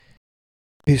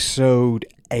Episode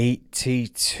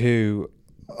 82.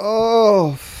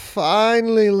 Oh,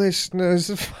 finally,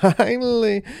 listeners,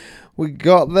 finally. We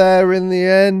got there in the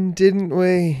end, didn't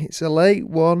we? It's a late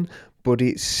one, but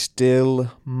it's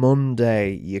still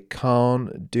Monday. You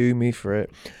can't do me for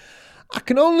it. I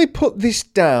can only put this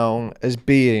down as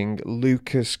being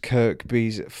Lucas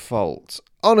Kirkby's fault.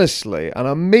 Honestly, and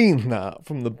I mean that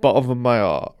from the bottom of my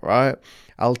heart, right?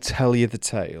 I'll tell you the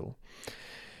tale.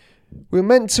 We're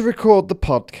meant to record the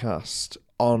podcast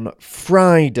on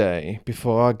Friday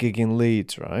before our gig in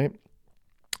Leeds, right?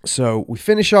 So we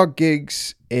finish our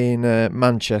gigs in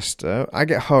Manchester. I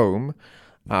get home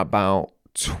at about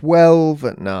 12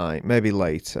 at night, maybe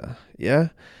later, yeah?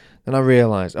 Then I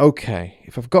realise, okay,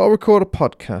 if I've got to record a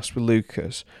podcast with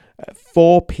Lucas at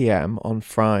 4 p.m. on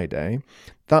Friday,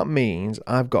 that means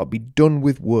I've got to be done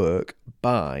with work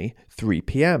by 3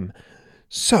 p.m.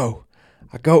 So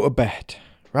I go to bed,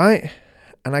 right?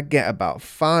 And I get about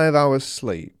 5 hours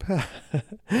sleep.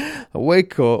 I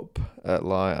wake up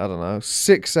at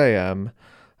 6 a.m.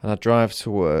 and I drive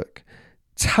to work.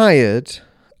 Tired.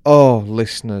 Oh,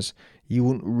 listeners, you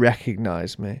wouldn't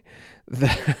recognise me.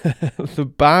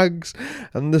 The bags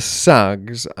and the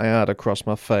sags I had across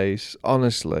my face,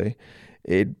 honestly,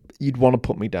 you'd want to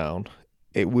put me down.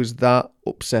 It was that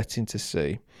upsetting to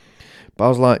see. But I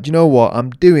was like, do you know what? I'm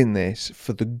doing this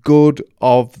for the good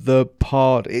of the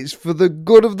pod. It's for the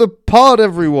good of the pod,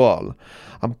 everyone.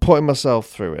 I'm putting myself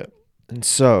through it. And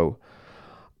so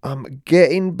I'm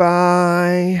getting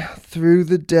by through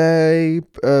the day.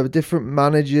 Different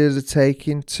managers are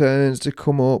taking turns to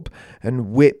come up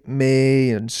and whip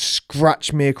me and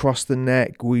scratch me across the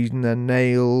neck, using their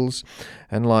nails,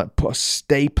 and put a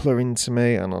stapler into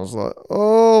me. And I was like,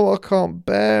 oh, I can't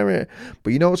bear it.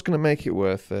 But you know what's going to make it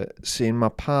worth it? Seeing my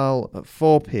pal at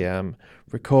 4 p.m,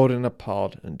 recording a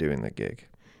pod and doing the gig.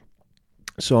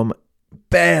 So I'm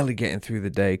barely getting through the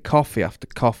day, coffee after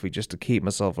coffee, just to keep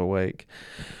myself awake,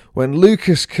 when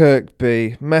Lucas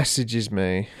Kirkby messages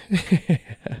me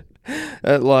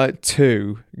at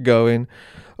 2, going,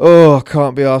 oh, I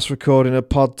can't be arsed recording a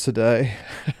pod today.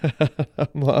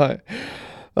 I'm like,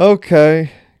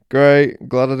 okay, great,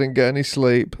 glad I didn't get any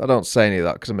sleep. I don't say any of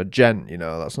that because I'm a gent,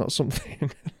 that's not something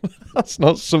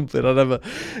I'd ever,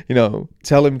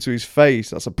 tell him to his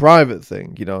face. That's a private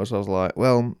thing, so I was like,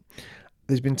 well,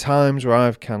 there's been times where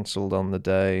I've cancelled on the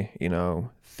day,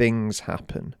 things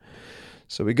happen.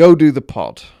 So we go do the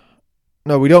pod.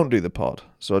 No, we don't do the pod.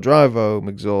 So I drive home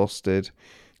exhausted,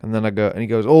 and then I go, and he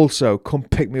goes, also, come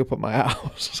pick me up at my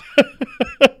house.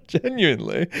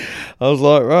 Genuinely. I was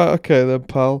like, right, okay then,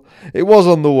 pal. It was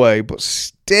on the way, but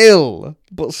still,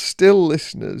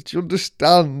 listeners, do you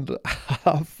understand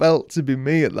how I felt to be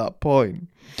me at that point?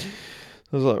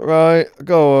 I was like, right, I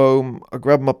go home, I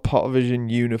grab my Pottervision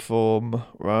uniform,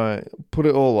 right, put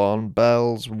it all on,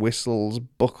 bells, whistles,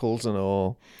 buckles and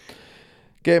all.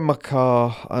 Get in my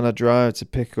car and I drive to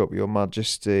pick up Your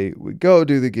Majesty. We go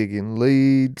do the gig in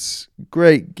Leeds.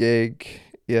 Great gig.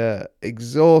 Yeah,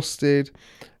 exhausted.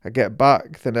 I get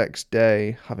back the next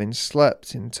day having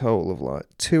slept in total of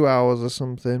 2 hours or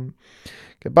something.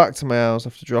 Get back to my house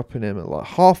after dropping him at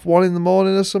 1:30 in the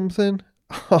morning or something.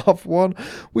 1:30.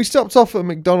 We stopped off at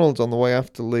McDonald's on the way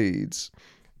after Leeds.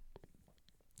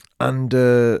 And,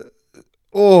 I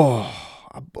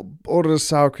ordered a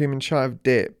sour cream and chive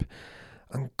dip.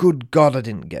 And good God, I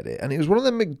didn't get it. And it was one of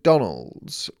the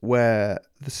McDonald's where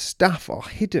the staff are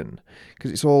hidden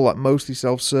because it's all mostly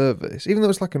self-service. Even though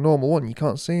it's a normal one, you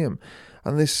can't see them.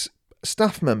 And this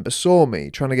staff member saw me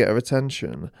trying to get her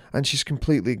attention and she's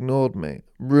completely ignored me.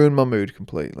 Ruined my mood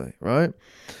completely, right?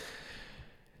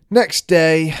 Next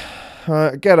day,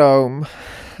 I get home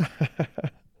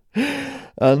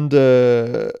and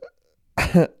I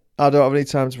don't have any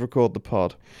time to record the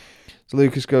pod. So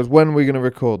Lucas goes, when are we going to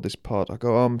record this pod? I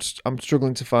go, I'm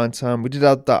struggling to find time. We did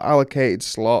have that allocated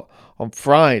slot on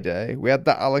Friday. We had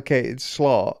that allocated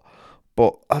slot,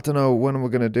 but I don't know when we're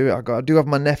going to do it. I do have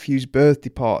my nephew's birthday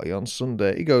party on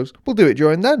Sunday. He goes, we'll do it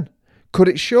during then. Cut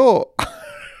it short.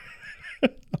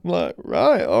 I'm like,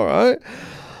 right, all right.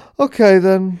 Okay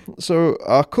then. So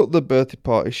I cut the birthday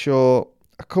party short.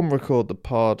 I come record the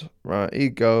pod. Right, he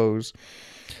goes.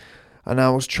 And I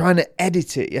was trying to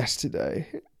edit it yesterday.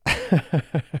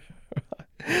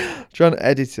 Trying to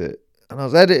edit it, and I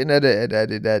was edit it,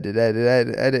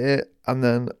 and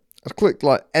then I clicked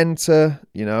enter,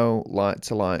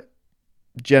 to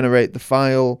generate the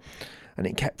file, and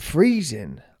it kept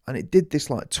freezing, and it did this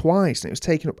twice, and it was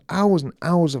taking up hours and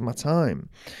hours of my time.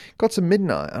 Got to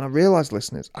midnight, and I realised,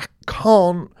 listeners, I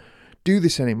can't do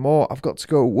this anymore. I've got to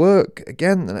go work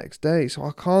again the next day, so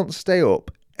I can't stay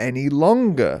up any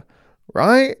longer,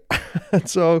 right? And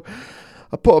so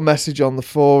I put a message on the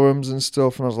forums and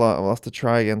stuff, and I was like, I'll have to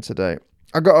try again today.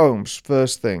 I got home,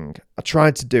 first thing. I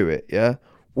tried to do it, yeah?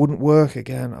 Wouldn't work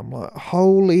again. I'm like,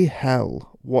 holy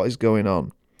hell, what is going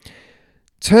on?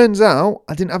 Turns out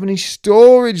I didn't have any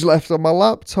storage left on my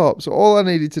laptop, so all I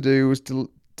needed to do was to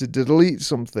delete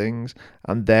some things,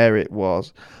 and there it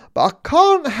was. But I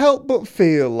can't help but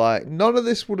feel like none of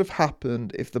this would have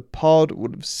happened if the pod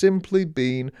would have simply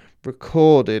been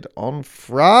recorded on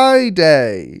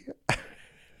Friday.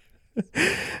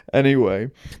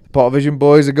 Anyway, the Pot Vision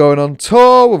boys are going on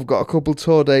tour. We've got a couple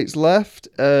tour dates left.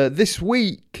 This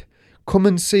week, come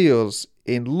and see us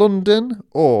in London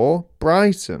or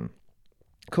Brighton.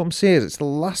 Come see us. It's the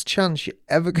last chance you're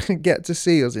ever going to get to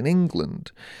see us in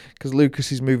England, because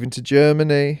Lucas is moving to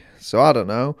Germany. So I don't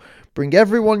know. Bring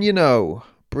everyone you know.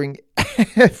 Bring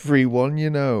everyone you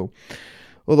know.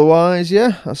 Otherwise,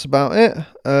 yeah, that's about it.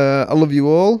 I love you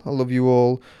all. I love you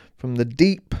all from the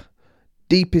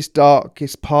deepest,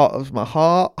 darkest part of my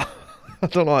heart. I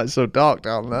don't know why it's so dark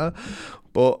down there.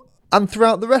 And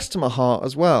throughout the rest of my heart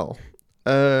as well.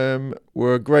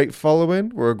 We're a great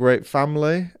following. We're a great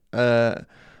family.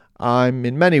 I'm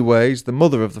in many ways the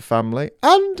mother of the family,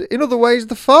 and in other ways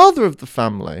the father of the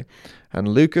family. And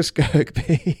Lucas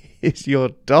Kirkby is your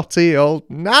dotty old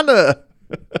nana.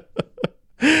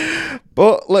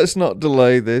 But let's not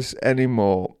delay this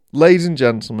anymore. Ladies and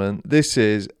gentlemen, this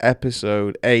is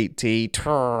episode 80.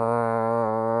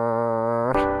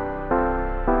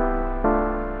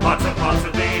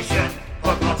 Motivation,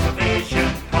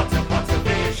 motivation,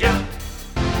 motivation.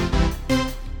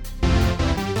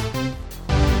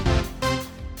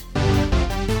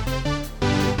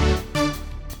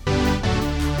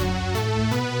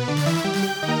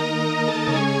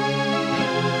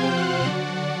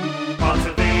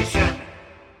 Motivation.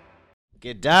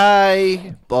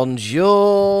 G'day,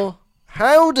 bonjour,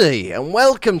 howdy, and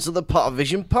welcome to the Pot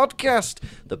Vision podcast,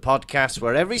 the podcast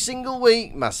where every single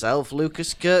week, myself,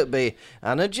 Lucas Kirkby,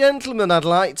 and a gentleman I'd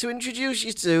like to introduce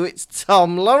you to, it's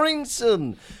Tom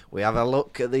Lorrington. We have a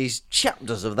look at these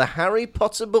chapters of the Harry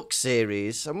Potter book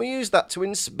series, and we use that to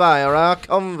inspire our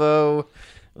convo.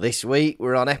 This week,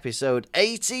 we're on episode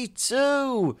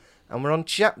 82, and we're on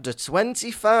chapter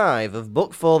 25 of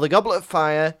Book 4, The Goblet of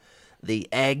Fire, The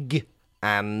Egg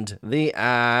and the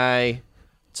Eye.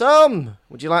 Tom,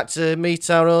 would you like to meet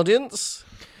our audience?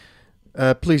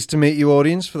 Pleased to meet you,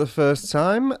 audience, for the first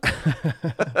time.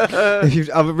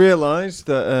 I've realised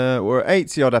that we're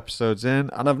 80-odd episodes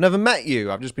in, and I've never met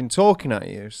you. I've just been talking at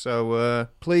you. So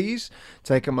please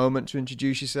take a moment to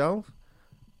introduce yourself.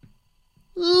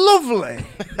 Lovely.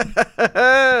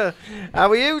 How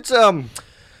are you, Tom?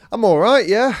 I'm all right,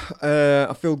 yeah.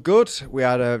 I feel good. We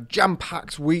had a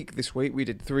jam-packed week this week. We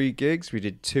did 3 gigs. We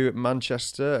did 2 at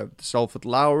Manchester, at the Salford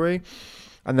Lowry,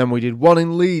 and then we did 1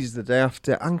 in Leeds the day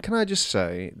after. And can I just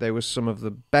say, they were some of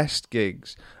the best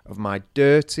gigs of my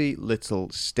dirty little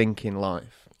stinking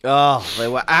life. Oh, they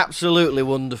were absolutely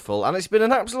wonderful, and it's been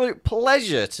an absolute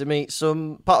pleasure to meet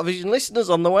some Pot Vision listeners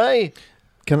on the way.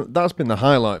 That's been the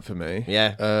highlight for me.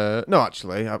 Yeah. No,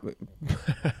 actually,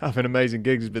 having amazing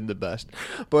gigs has been the best.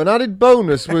 But an added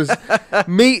bonus was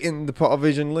meeting the Pot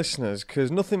Vision listeners,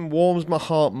 because nothing warms my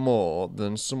heart more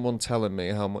than someone telling me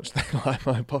how much they like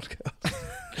my podcast.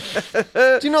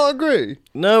 Do you not agree?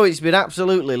 No, it's been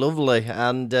absolutely lovely,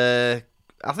 and I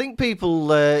think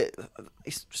people,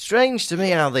 it's strange to me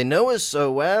how they know us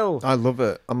so well. I love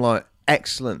it. I'm like,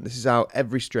 excellent. This is how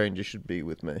every stranger should be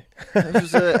with me.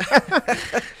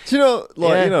 Do you know,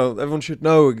 Yeah. everyone should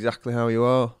know exactly how you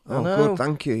are. I Oh, know. good.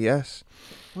 Thank you. Yes.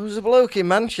 There was a bloke in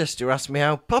Manchester who asked me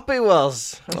how Poppy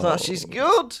was. I thought, she's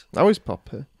good. How is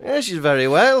Poppy? Yeah, she's very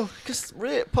well. Because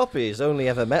Poppy has only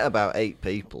ever met about 8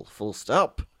 people, full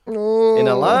stop, Oh, in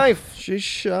her life. She's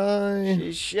shy.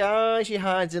 She's shy, she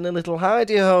hides in a little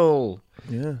hidey hole.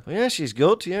 Yeah. But yeah, she's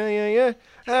good, yeah.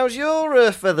 How's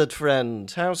your feathered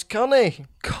friend? How's Connie?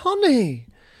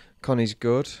 Connie's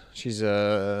good. She's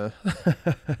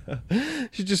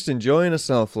she's just enjoying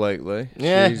herself lately.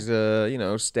 Yeah. She's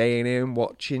staying in,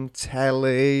 watching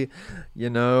telly.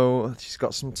 She's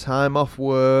got some time off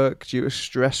work due to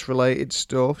stress related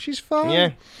stuff. She's fine.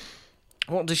 Yeah.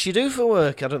 What does she do for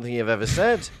work? I don't think you've ever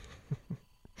said.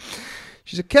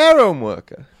 She's a care home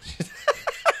worker.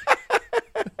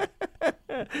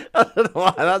 I don't know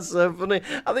why that's so funny.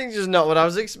 I think it's just not what I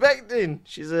was expecting.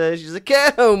 She's a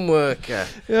care home worker.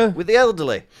 Yeah. With the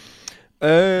elderly.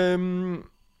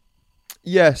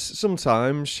 Yes,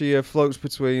 sometimes she floats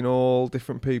between all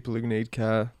different people who need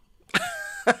care.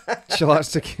 She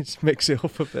likes to mix it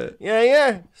up a bit.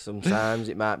 Yeah. Sometimes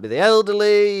it might be the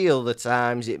elderly, other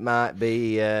times it might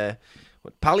be,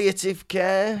 palliative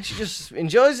care. She just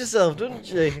enjoys herself, doesn't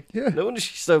she? Yeah. No wonder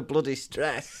she's so bloody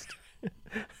stressed.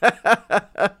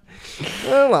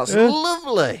 Well, that's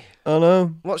lovely. I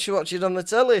know. What's she watching on the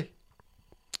telly?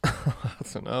 I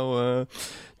don't know.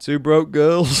 Two broke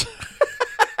girls.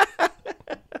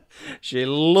 She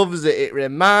loves it. It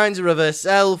reminds her of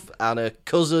herself and her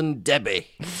cousin Debbie.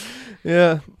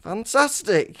 Yeah.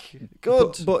 Fantastic.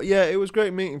 Good. But yeah, it was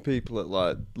great meeting people at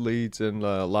like Leeds and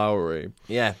Lowry.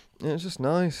 Yeah. Yeah, it's just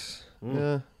nice.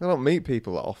 Yeah, I don't meet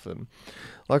people that often.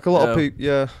 Like a lot of No. people,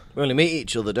 yeah, We only meet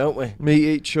each other, don't we? meet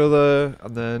each other,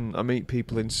 and then I meet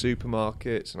people in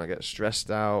supermarkets, and I get stressed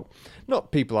out.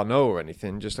 Not people I know or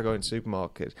anything, just I go in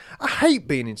supermarkets. I hate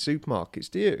being in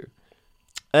supermarkets. Do you?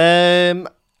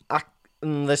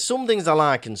 There's some things I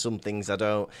like and some things I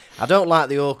don't. I don't like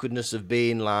the awkwardness of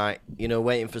being like,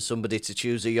 waiting for somebody to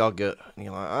choose a yogurt. And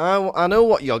you're like, I know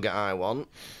what yogurt I want.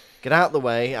 Get out the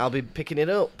way, I'll be picking it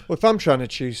up. Well, if I'm trying to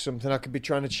choose something, I could be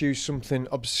trying to choose something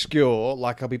obscure.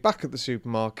 Like I'll be back at the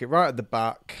supermarket, right at the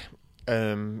back,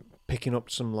 picking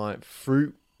up some like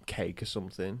fruit cake or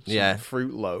something. Yeah.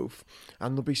 Fruit loaf.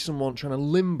 And there'll be someone trying to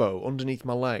limbo underneath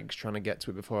my legs, trying to get to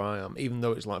it before I am, even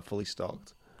though it's like fully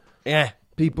stocked. Yeah.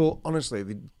 People, honestly,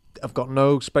 I've got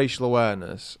no spatial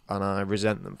awareness, and I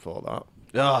resent them for that.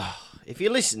 Oh, if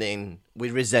you're listening, we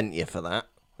resent you for that.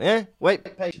 Yeah?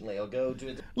 Wait patiently, I'll go do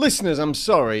it. Listeners, I'm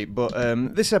sorry, but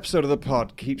this episode of the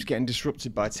pod keeps getting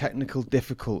disrupted by technical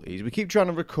difficulties. We keep trying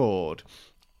to record,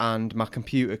 and my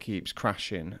computer keeps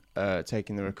crashing,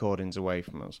 taking the recordings away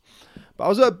from us. But I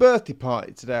was at a birthday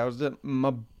party today. I was at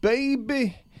my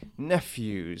baby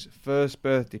nephew's first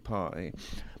birthday party.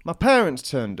 My parents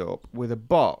turned up with a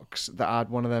box that had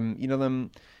one of them, them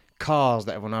cars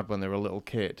that everyone had when they were a little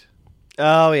kid.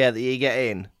 Oh, yeah, that you get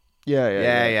in.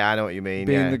 Yeah, I know what you mean.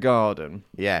 Be yeah. in the garden.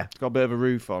 Yeah. It's got a bit of a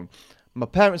roof on. My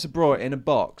parents had brought it in a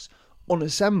box,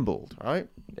 unassembled, right?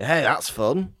 Hey, that's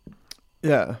fun.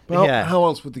 Yeah. But Yeah. how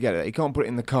else would they get it? You can't put it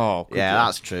in the car. could Yeah, you?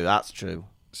 that's true, that's true.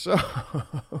 So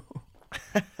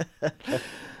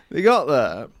they got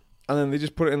there, and then they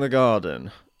just put it in the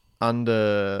garden. And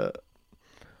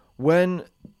when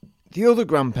the other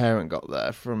grandparent got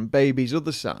there from baby's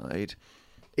other side,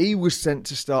 he was sent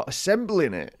to start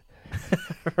assembling it.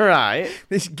 Right.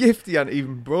 This gift he hadn't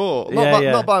even brought.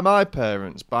 Not by my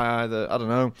parents, by either, I don't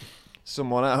know,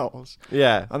 someone else.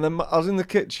 Yeah. And then I was in the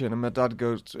kitchen and my dad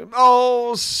goes to him,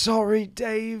 "Oh, sorry,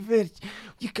 David.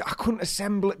 I couldn't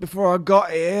assemble it before I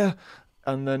got here."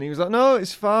 And then he was like, "No,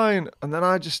 it's fine." And then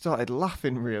I just started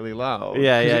laughing really loud.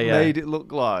 Yeah, 'cause yeah, it yeah. made it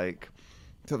look like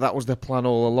that was the plan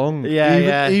all along.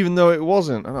 Yeah, even though it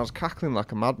wasn't. And I was cackling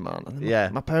like a madman. And then Yeah.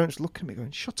 my parents looking at me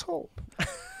going, "Shut up."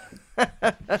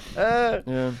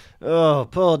 Yeah. Oh,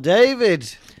 poor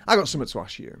David. I got something to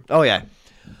ask you. Oh, yeah.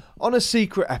 On a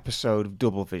secret episode of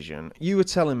Double Vision, you were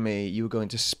telling me you were going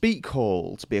to Speak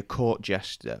Hall to be a court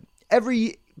jester.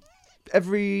 Every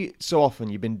so often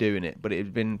you've been doing it, but it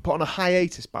had been put on a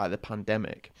hiatus by the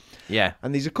pandemic. Yeah.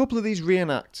 And there's a couple of these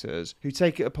reenactors who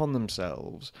take it upon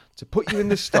themselves to put you in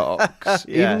the stocks,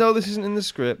 Yeah. even though this isn't in the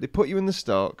script. They put you in the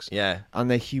stocks, Yeah.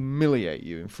 and they humiliate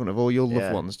you in front of all your loved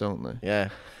Yeah. ones, don't they? Yeah.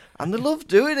 And they love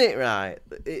doing it, right?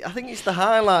 I think it's the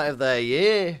highlight of their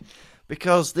year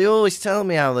because they always tell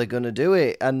me how they're going to do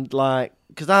it. And, like,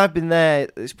 because I've been there,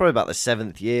 it's probably about the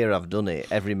 7th year I've done it,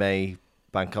 every May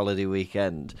bank holiday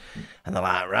weekend. And they're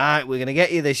like, right, we're going to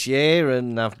get you this year.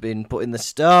 And I've been put in the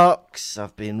stocks,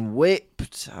 I've been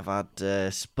whipped, I've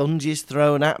had sponges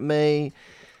thrown at me.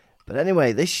 But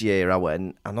anyway, this year I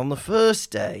went, and on the first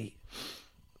day,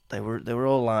 They were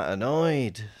all like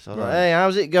annoyed. So I was like, "Hey,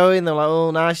 how's it going?" They're like,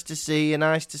 "Oh, nice to see you,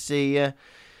 nice to see you."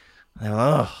 And they're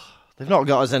like, "Oh, they've not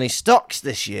got us any stocks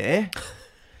this year."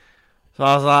 So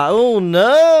I was like, "Oh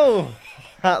no,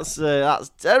 that's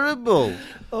terrible."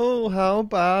 Oh, how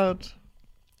bad.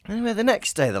 Anyway, the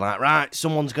next day they're like, "Right,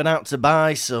 someone's gone out to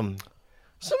buy some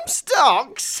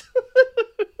stocks."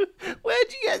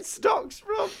 Where'd you get stocks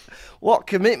from? What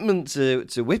commitment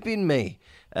to whipping me?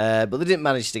 But they didn't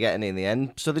manage to get any in the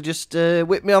end, so they just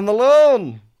whipped me on the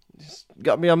lawn. Just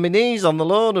got me on my knees on the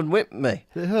lawn and whipped me.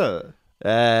 Did it hurt?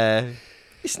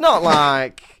 It's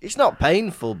not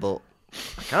painful, but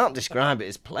I can't describe it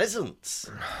as pleasant.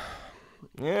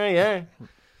 Yeah.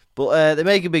 But they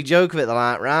make a big joke of it. They're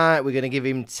like, "Right, we're going to give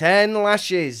him 10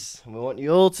 lashes. And we want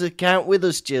you all to count with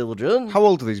us, children." How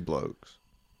old are these blokes?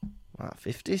 Like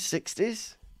 50s,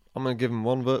 60s? I'm going to give them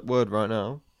one word right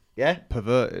now. Yeah.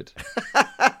 Perverted.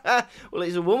 Well,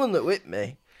 it's a woman that whipped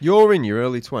me. You're in your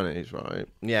early 20s, right?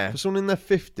 Yeah. For someone in their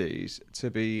 50s to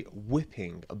be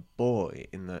whipping a boy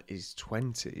in his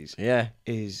 20s Yeah.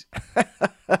 is...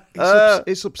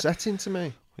 it's upsetting to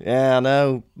me. Yeah, I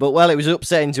know. But, well, it was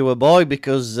upsetting to a boy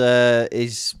because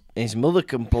his mother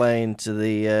complained to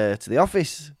the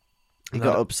office. He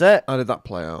got upset. How did that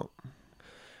play out?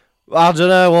 I don't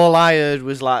know. All I heard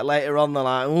was, like, later on, they're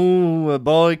like, ooh, a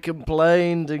boy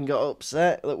complained and got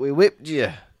upset that we whipped you.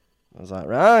 I was like,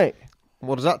 right.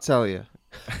 What does that tell you?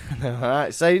 All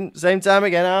right, same time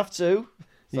again, 2:30.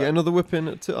 You get another whipping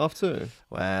at 2:30?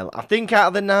 Well, I think out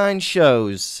of the 9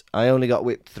 shows, I only got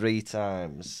whipped 3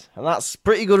 times. And that's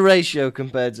pretty good ratio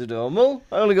compared to normal.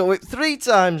 I only got whipped 3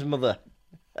 times, mother.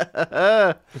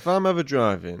 If I'm ever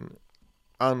driving,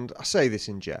 and I say this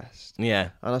in jest,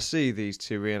 Yeah, and I see these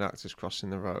 2 reenactors crossing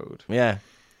the road, yeah.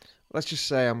 let's just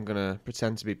say I'm going to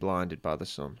pretend to be blinded by the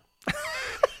sun.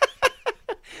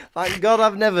 Thank God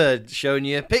I've never shown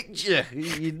you a picture.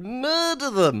 You'd murder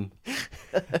them.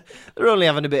 They're only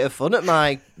having a bit of fun at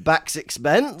my back's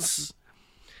expense.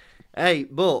 Hey,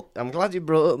 but I'm glad you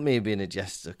brought up me being a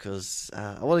jester because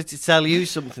I wanted to tell you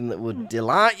something that would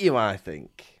delight you, I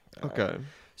think. Okay.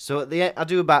 So at the end, I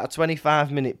do about a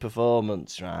 25-minute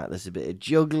performance, right? There's a bit of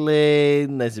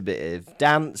juggling, there's a bit of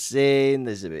dancing,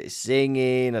 there's a bit of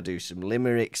singing. I do some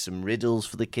limericks, some riddles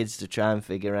for the kids to try and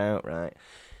figure out, right?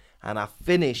 And I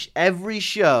finish every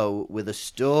show with a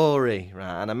story,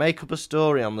 right? And I make up a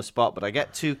story on the spot, but I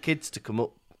get 2 kids to come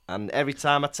up, and every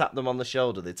time I tap them on the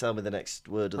shoulder, they tell me the next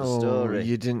word of the story.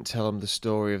 You didn't tell them the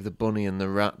story of the bunny and the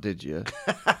rat, did you?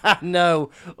 No.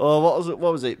 Or what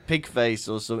was it? Pig face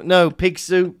or something? No, pig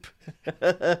soup.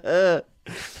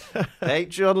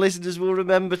 Patreon listeners will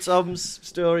remember Tom's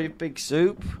story of pig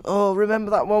soup. Oh, remember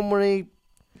that one where he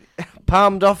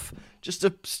palmed off just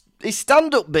his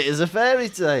stand-up bit as a fairy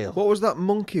tale? What was that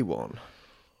monkey one?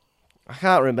 I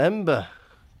can't remember.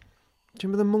 Do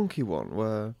you remember the monkey one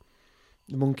where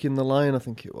the monkey and the lion, I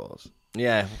think it was?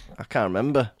 Yeah, I can't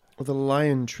remember. Or the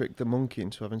lion tricked the monkey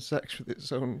into having sex with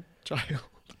its own child.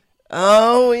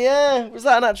 Oh, yeah. Was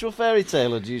that an actual fairy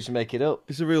tale or did you just make it up?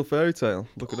 It's a real fairy tale.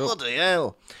 Look it up. Bloody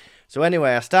hell. So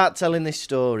anyway, I start telling this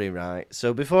story, right?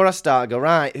 So before I start, I go,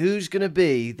 right, who's going to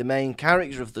be the main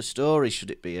character of the story?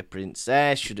 Should it be a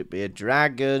princess? Should it be a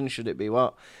dragon? Should it be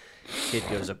what? Kid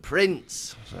goes, a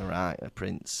prince. So, right, a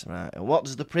prince, right. And what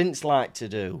does the prince like to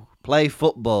do? Play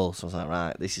football. So I was like,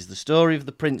 right, this is the story of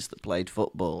the prince that played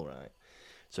football, right?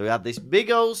 So we had this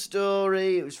big old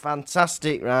story. It was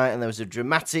fantastic, right? And there was a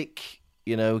dramatic,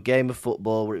 game of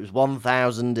football where it was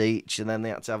 1,000 each, and then they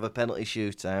had to have a penalty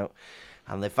shootout.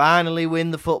 And they finally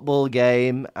win the football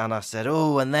game, and I said,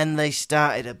 oh, and then they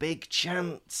started a big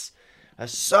chant, a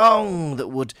song that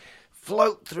would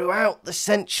float throughout the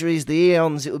centuries, the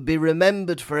eons. It would be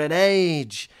remembered for an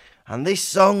age. And this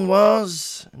song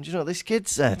was, and do you know what this kid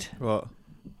said? What?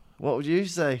 What would you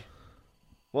say?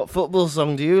 What football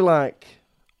song do you like?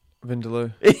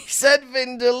 Vindaloo. He said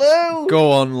Vindaloo.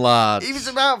 Go on, lad. He was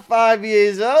about 5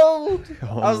 years old.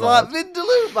 on, I was lad. like,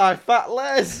 Vindaloo by Fat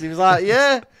Les. He was like,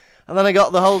 yeah. And then I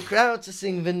got the whole crowd to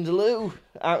sing Vindaloo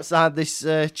outside this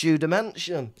Tudor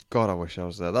mansion. God, I wish I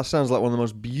was there. That sounds like one of the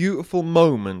most beautiful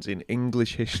moments in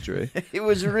English history. It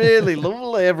was really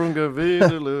lovely. Everyone go,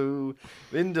 Vindaloo,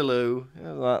 Vindaloo.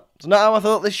 I was like, it's not how I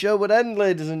thought this show would end,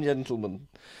 ladies and gentlemen.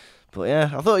 But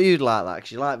yeah, I thought you'd like that,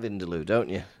 because you like Vindaloo, don't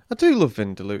you? I do love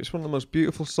Vindaloo. It's one of the most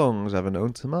beautiful songs ever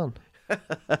known to man.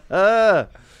 Have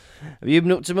you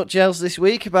been up to much else this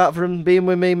week, apart from being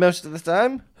with me most of the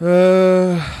time?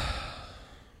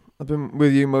 I've been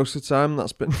with you most of the time.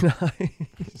 That's been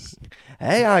nice.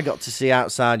 Hey, I got to see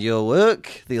outside your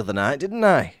work the other night, didn't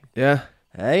I? Yeah.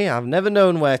 Hey, I've never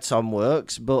known where Tom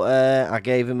works, but I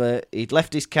gave him he'd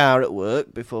left his car at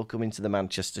work before coming to the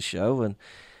Manchester show, and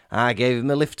I gave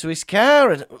him a lift to his car,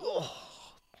 and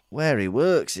where he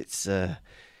works, it's a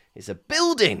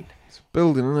building. It's a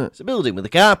building, isn't it? It's a building with a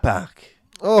car park.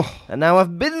 Oh, And now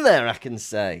I've been there, I can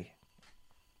say.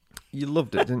 you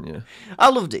loved it, didn't you? I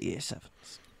loved it, Year 7.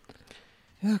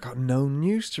 Yeah, I got no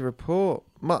news to report.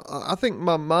 I think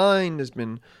my mind has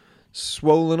been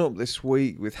swollen up this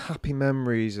week with happy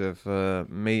memories of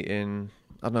meeting,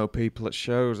 I don't know, people at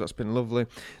shows. That's been lovely.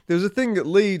 There was a thing at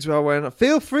Leeds where I went,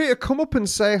 feel free to come up and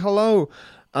say hello.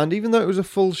 And even though it was a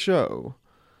full show,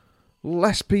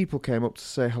 less people came up to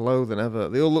say hello than ever.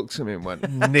 They all looked at me and went,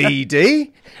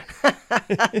 needy?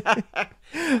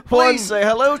 Please say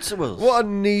hello to us. What a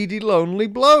needy, lonely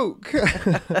bloke.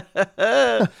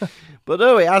 But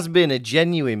no, it has been a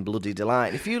genuine bloody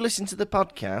delight. If you listen to the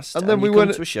podcast And then you we come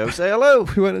went- to a show, say hello.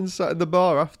 We went and sat in the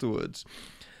bar afterwards,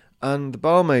 and the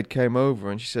barmaid came over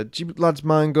and she said, do you lads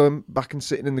mind going back and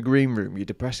sitting in the green room? You're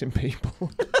depressing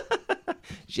people.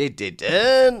 She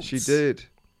didn't. She did.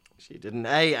 She didn't.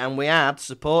 Hey, and we had,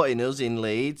 supporting us in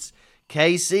Leeds,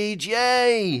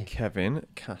 KCJ. Kevin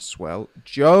Caswell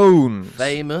Jones.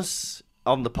 Famous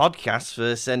on the podcast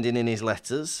for sending in his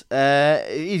letters.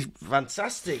 He's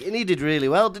fantastic. And he did really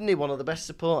well, didn't he? One of the best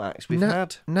support acts we've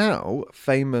had. Now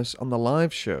famous on the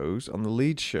live shows, on the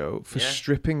lead show, for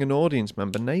stripping an audience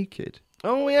member naked.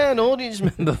 Oh, yeah, an audience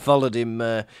member followed him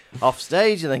off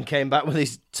stage and then came back with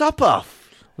his top off.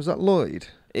 Was that Lloyd?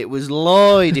 It was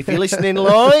Lloyd. If you're listening,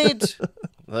 Lloyd,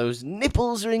 those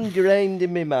nipples are ingrained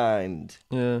in my mind.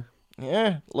 Yeah.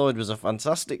 Yeah, Lloyd was a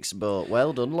fantastic sport.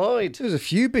 Well done, Lloyd. There was a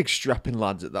few big strapping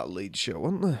lads at that lead show,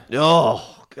 weren't there?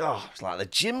 Oh, God, it's like the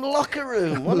gym locker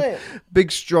room, wasn't it?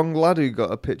 Big strong lad who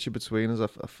got a picture between us. I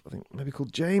think maybe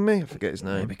called Jamie. I forget his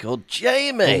name. Maybe called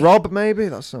Jamie. Or Rob, maybe.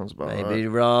 That sounds about right. Maybe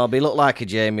Rob. He looked like a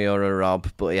Jamie or a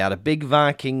Rob, but he had a big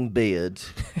Viking beard,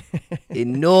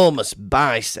 enormous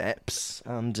biceps,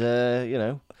 and,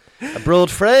 a broad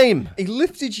frame. He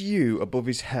lifted you above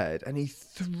his head and he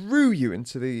threw you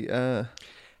into the...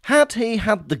 Had he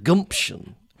had the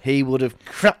gumption, he would have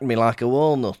cracked me like a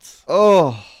walnut.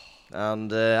 Oh.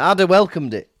 And I'd have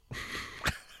welcomed it.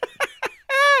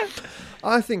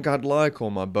 I think I'd like all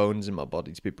my bones in my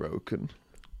body to be broken.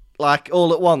 Like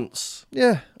all at once.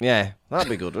 Yeah. Yeah, that'd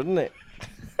be good, wouldn't it?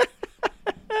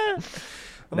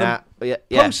 Nah, yeah.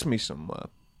 Post me somewhere.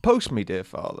 Post me, dear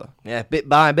father. Yeah, bit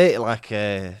by bit, like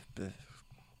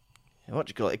what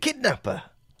do you call it? A kidnapper.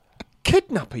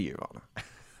 Kidnapper, Your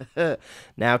Honour.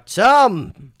 Now,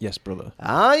 Tom. Yes, brother.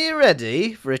 Are you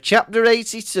ready for a chapter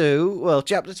 82, well,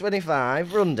 chapter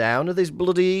 25 rundown of this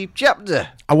bloody chapter?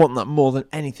 I want that more than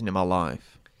anything in my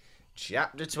life.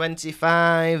 Chapter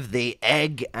 25, The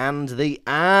Egg and the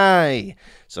Eye.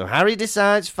 So Harry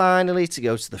decides finally to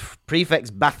go to the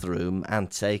prefect's bathroom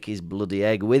and take his bloody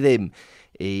egg with him.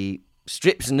 He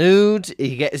strips nude,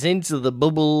 he gets into the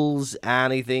bubbles,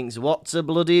 and he thinks, what to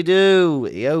bloody do?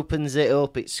 He opens it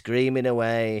up, it's screaming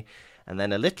away, and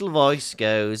then a little voice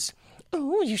goes,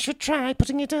 oh, you should try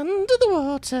putting it under the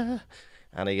water.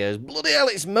 And he goes, bloody hell,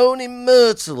 it's Moaning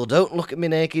Myrtle, don't look at me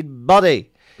naked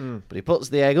body. But he puts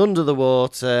the egg under the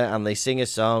water and they sing a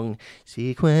song.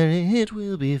 Seek where it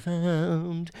will be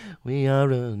found. We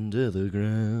are under the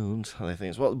ground. And I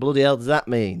think, what the bloody hell does that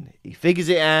mean? He figures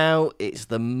it out. It's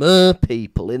the mer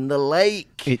people in the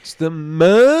lake. It's the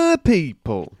mer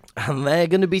people. And they're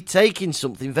going to be taking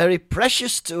something very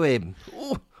precious to him.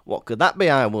 Ooh, what could that be,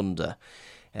 I wonder?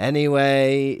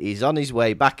 Anyway, he's on his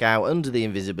way back out under the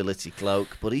invisibility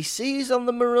cloak, but he sees on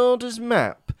the Marauder's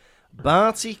map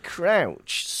Barty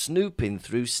Crouch snooping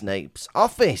through Snape's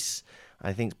office.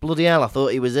 I think, bloody hell, I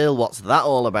thought he was ill. What's that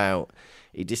all about?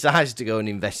 He decides to go and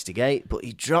investigate, but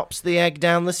he drops the egg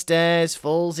down the stairs,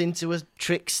 falls into a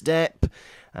trick step,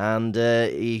 and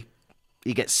he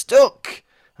gets stuck.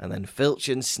 And then Filch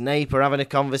and Snape are having a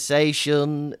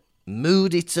conversation.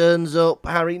 Moody turns up.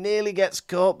 Harry nearly gets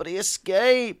caught, but he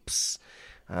escapes.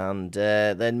 And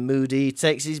then Moody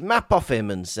takes his map off him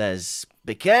and says,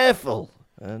 be careful.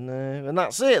 And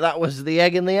that's it. That was The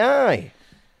Egg and the Eye.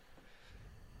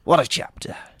 What a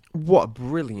chapter. What a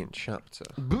brilliant chapter.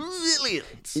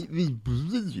 Brilliant. It was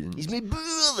brilliant. He's my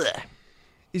brother.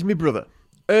 He's my brother.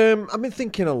 I've been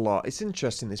thinking a lot. It's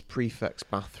interesting, this prefect's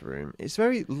bathroom. It's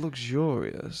very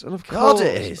luxurious. And of God, course,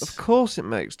 it is. Of course it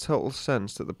makes total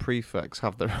sense that the prefects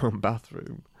have their own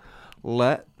bathroom.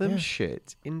 Let them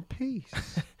shit in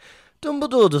peace.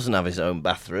 Dumbledore doesn't have his own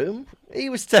bathroom. He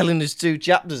was telling us 2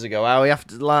 chapters ago how he have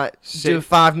to, do a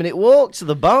 5-minute walk to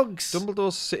the bogs.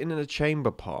 Dumbledore's sitting in a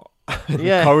chamber pot in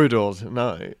the corridors at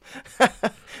night.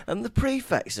 And the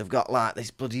prefects have got, this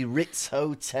bloody Ritz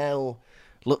Hotel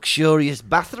luxurious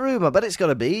bathroom. I bet it's got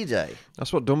a bidet.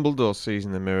 That's what Dumbledore sees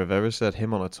in the mirror of Erised,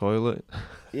 him on a toilet.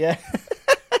 Yeah.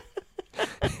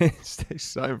 Stays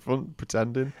sat in front,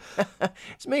 pretending.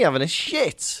 It's me having a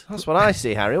shit. That's what I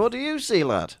see, Harry. What do you see,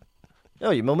 lad? Oh,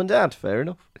 your mum and dad. Fair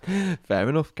enough. Fair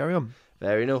enough. Carry on.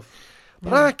 Fair enough.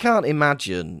 But I can't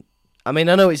imagine... I mean,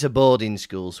 I know it's a boarding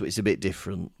school, so it's a bit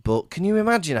different. But can you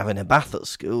imagine having a bath at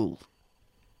school?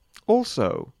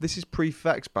 Also, this is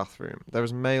prefect's bathroom. There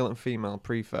is male and female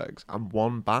prefects and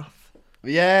 1 bath.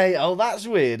 Yeah. Oh, that's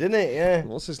weird, isn't it? Yeah.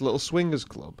 What's this little swingers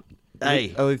club?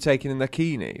 Hey. Are they taking in their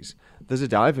keenies? There's a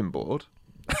diving board.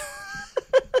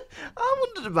 I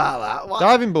wondered about that. What?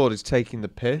 Diving board is taking the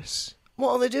piss.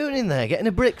 What are they doing in there? Getting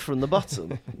a brick from the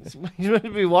bottom? You're going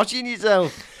to be watching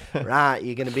yourself. Right,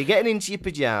 you're going to be getting into your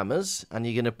pyjamas and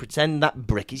you're going to pretend that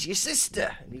brick is your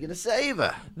sister and you're going to save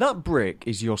her. That brick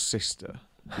is your sister.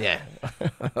 Yeah.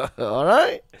 All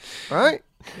right. Right?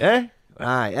 Yeah.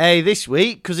 Right. Hey, this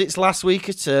week, because it's last week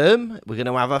of term, we're going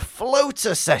to have a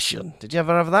floater session. Did you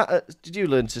ever have that? Did you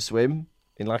learn to swim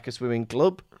in a swimming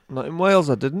club? Not in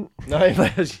Wales, I didn't. No, in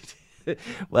Wales you did.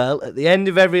 Well, at the end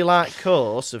of every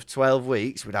course of 12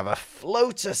 weeks, we'd have a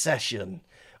floater session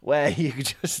where you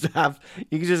could just have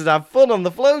fun on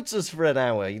the floaters for an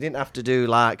hour. You didn't have to do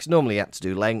 'cause normally you had to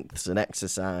do lengths and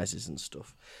exercises and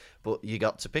stuff. But you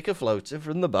got to pick a floater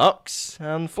from the box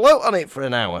and float on it for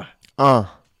an hour.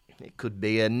 Ah. It could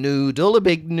be a noodle, a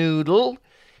big noodle.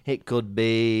 It could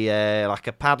be like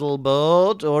a paddle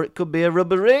board, or it could be a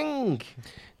rubber ring.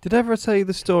 Did I ever tell you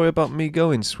the story about me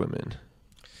going swimming?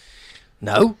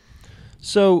 No.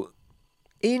 So,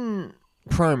 in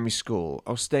primary school,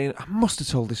 I was staying... I must have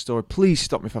told this story. Please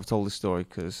stop me if I've told this story,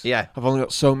 because Yeah. I've only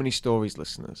got so many stories,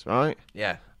 listeners, right?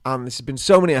 Yeah. And this has been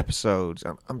so many episodes,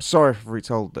 and I'm sorry if I've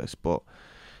retold this, but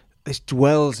this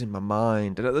dwells in my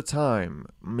mind. And at the time,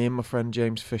 me and my friend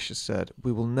James Fisher said,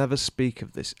 we will never speak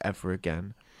of this ever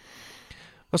again. I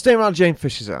was staying around James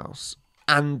Fisher's house,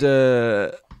 and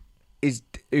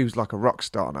he was like a rock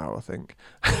star now, I think.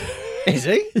 Is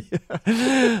he?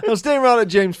 I was staying around at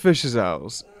James Fisher's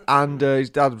house, and his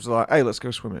dad was like, hey, let's go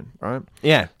swimming, right?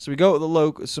 Yeah. So we go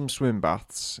to some swim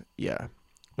baths, yeah.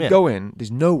 We Yeah. go in,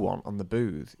 there's no one on the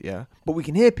booth, yeah. But we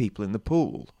can hear people in the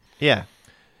pool. Yeah.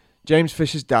 James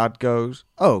Fisher's dad goes,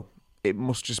 oh, it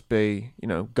must just be,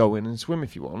 go in and swim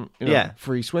if you want. Yeah.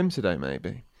 Free swim today,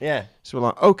 maybe. Yeah. So we're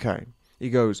like, okay. He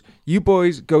goes, you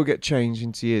boys go get changed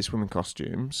into your swimming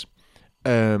costumes.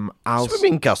 I'll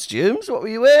Swimming costumes? What were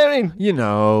you wearing?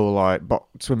 like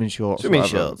swimming shorts. Swimming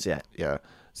whatever. shorts, yeah. Yeah.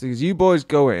 So he goes, you boys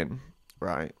go in,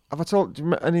 right? Have I told do you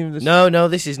remember any of this? No,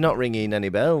 this is not ringing any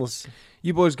bells.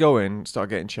 You boys go in,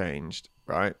 start getting changed,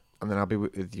 right? And then I'll be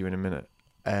with you in a minute.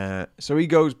 So he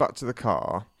goes back to the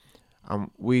car,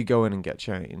 and we go in and get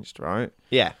changed, right?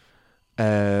 Yeah.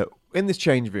 In this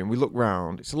change room, we look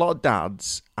round. It's a lot of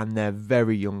dads, and they're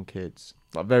very young kids,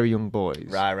 like very young boys.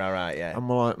 Right, yeah. And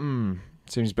we're like,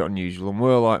 seems a bit unusual. And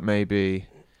we're like, maybe,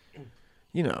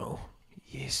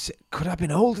 could I have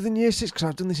been older than year 6? Because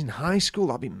I've done this in high school.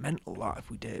 That'd be mental, that, if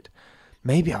we did.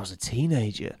 Maybe I was a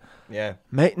teenager. Yeah.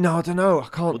 No, I don't know. I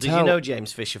can't Well, tell. did you know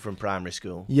James Fisher from primary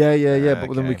school? Yeah.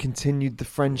 But then we Okay. continued the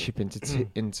friendship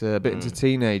into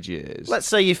teenage years. Let's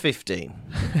say you're 15.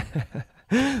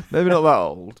 Maybe not that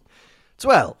old.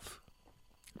 12.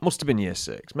 Must have been year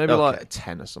 6. Maybe Okay. like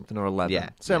 10 or something, or 11. Yeah,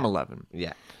 Say I'm yeah. 11.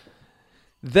 Yeah.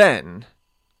 Then,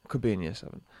 could be in year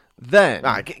 7. Then,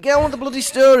 Right, get on with the bloody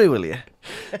story, will you?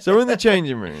 so we're in the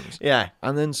changing rooms. Yeah.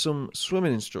 And then some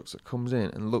swimming instructor comes in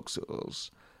and looks at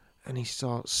us, and he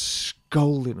starts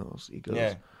scolding us. He goes,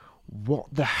 Yeah. what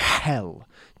the hell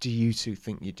do you two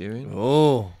think you're doing?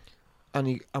 Oh. And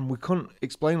we couldn't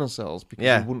explain ourselves because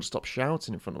Yeah. we wouldn't stop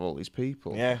shouting in front of all these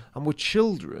people. Yeah. And we're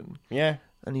children. Yeah.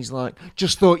 And he's like,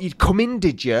 just thought you'd come in,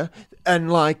 did you? And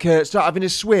start having a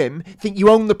swim. Think you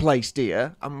own the place, do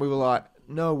you? And we were like,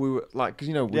 no, we were like, because,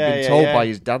 we've been told by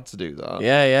his dad to do that.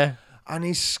 Yeah. And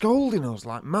he's scolding us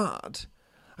like mad.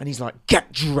 And he's like,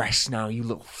 get dressed now, you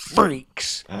little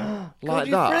freaks. Like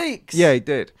you that. freaks? Yeah, he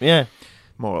did. Yeah.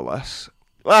 More or less.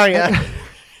 Well, yeah.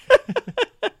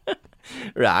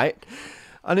 Right.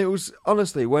 And it was,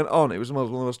 honestly, went on. It was one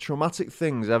of the most traumatic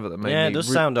things ever that made Yeah, me it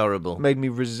does sound horrible. made me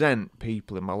resent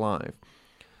people in my life.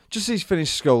 Just as he's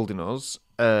finished scolding us,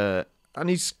 and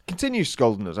he continues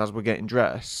scolding us as we're getting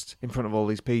dressed in front of all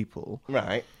these people.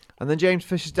 Right. And then James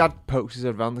Fisher's dad pokes his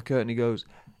head around the curtain. He goes,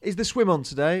 is the swim on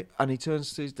today? And he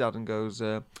turns to his dad and goes,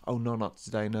 oh, no, not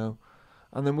today, no.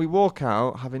 And then we walk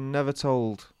out, having never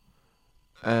told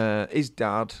his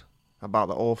dad about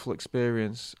that awful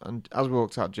experience. And as we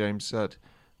walked out, James said,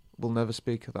 we'll never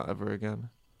speak of that ever again.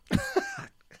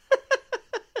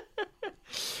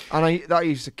 And that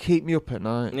used to keep me up at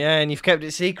night. Yeah, and you've kept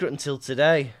it secret until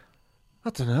today. I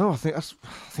don't know. I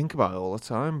think about it all the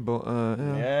time. But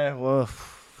yeah. Yeah, well.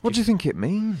 What do you think it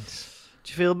means?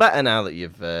 Do you feel better now that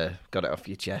you've got it off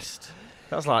your chest?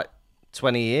 That's like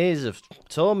 20 years of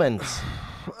torment.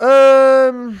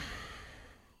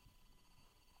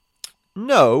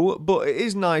 No, but it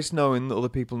is nice knowing that other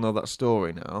people know that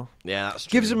story now. Yeah, that's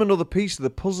true. Gives them another piece of the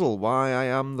puzzle why I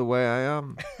am the way I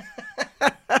am.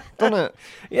 Doesn't it?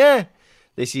 Yeah.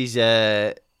 This is,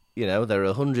 there are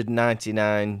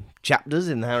 199 chapters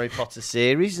in the Harry Potter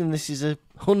series, and this is a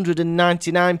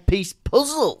 199-piece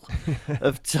puzzle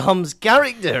of Tom's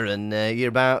character, and you're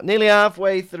about nearly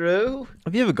halfway through.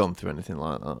 Have you ever gone through anything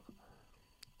like that?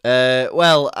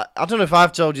 Well, I don't know if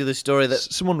I've told you the story that...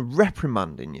 Someone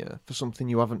reprimanding you for something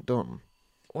you haven't done.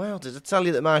 Well, did I tell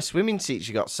you that my swimming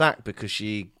teacher got sacked because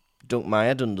she dunked my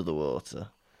head under the water?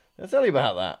 Did I tell you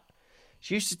about that?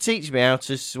 She used to teach me how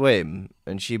to swim,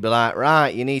 and she'd be like,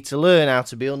 right, you need to learn how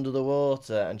to be under the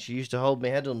water, and she used to hold my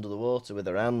head under the water with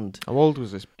her hand. How old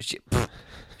was this?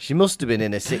 She must have been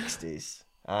in her 60s.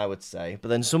 I would say. But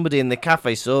then somebody in the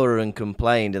cafe saw her and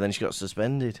complained, and then she got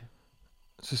suspended.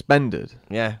 Suspended?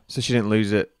 Yeah. So she didn't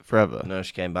lose it forever? No,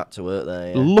 she came back to work there.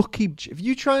 Yeah. Lucky... If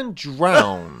you try and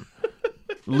drown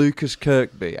Lucas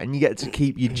Kirkby and you get to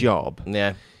keep your job,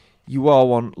 Yeah. you are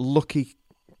one lucky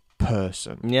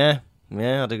person. Yeah.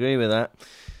 Yeah, I'd agree with that.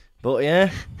 But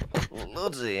yeah,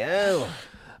 bloody hell.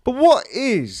 But what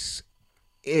is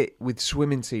it with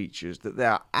swimming teachers that they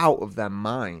are out of their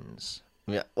minds?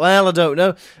 Yeah. Well, I don't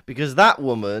know, because that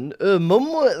woman, her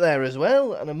mum worked there as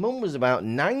well, and her mum was about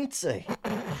 90,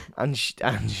 and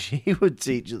she would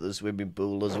teach at the swimming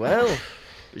pool as well.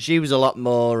 But she was a lot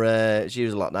more. She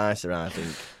was a lot nicer, I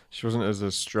think. She wasn't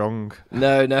as strong.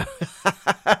 No.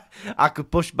 I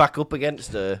could push back up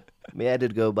against her. My head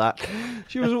would go back.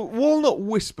 She was a walnut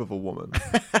wisp of a woman.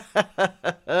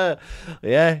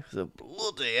 Yeah, so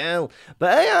bloody hell.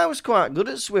 But hey, I was quite good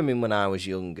at swimming when I was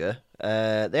younger.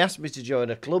 They asked me to join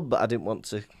a club, but I didn't want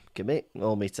to commit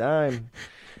all my time.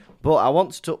 But I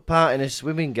once took part in a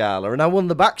swimming gala, and I won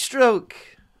the backstroke.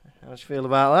 How do you feel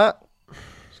about that?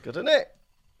 It's good, isn't it?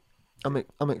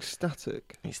 I'm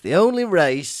ecstatic. It's the only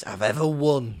race I've ever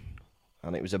won.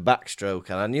 And it was a backstroke,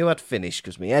 and I knew I'd finish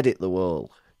because my head hit the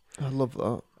wall. I love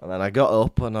that. And then I got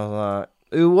up, and I was like,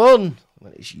 who won? I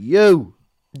went, it's you.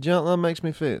 Do you know what that makes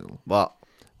me feel? What?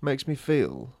 Makes me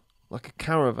feel like a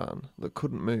caravan that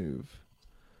couldn't move.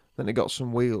 Then it got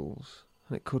some wheels,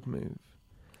 and it could move.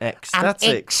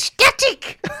 Ecstatic.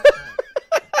 Ecstatic!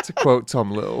 To quote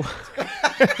Tom Little.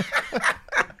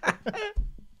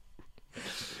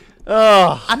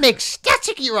 Oh, I'm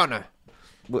ecstatic, Your Honour.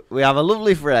 we have a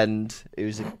lovely friend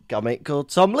who's a comic called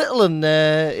Tom Little, and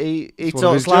he It's one of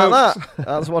talks his like jokes. that.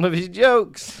 That's one of his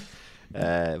jokes.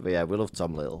 But yeah, we love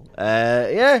Tom Little.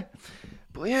 Yeah,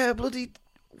 but yeah, bloody.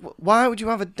 Why would you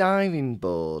have a diving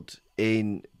board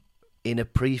in a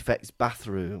prefect's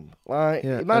bathroom? Like,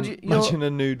 Yeah, imagine imagine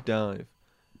a nude dive.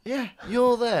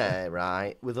 you're there,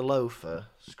 right, with a loafer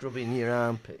scrubbing your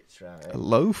armpits, A right?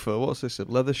 loafer? What's this? A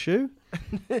leather shoe?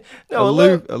 No, a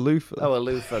loafer. Oh, a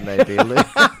loafer, maybe.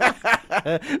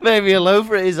 Maybe a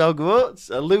loafer at his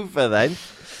Hogwarts. A loafer, then.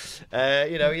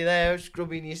 You're there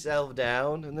scrubbing yourself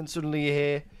down, and then suddenly you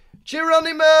hear,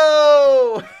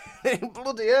 Geronimo!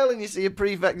 Bloody hell, and you see a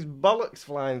prefect's bollocks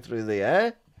flying through the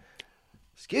air.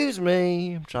 Excuse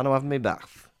me, I'm trying to have my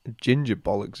bath. Ginger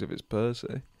bollocks if it's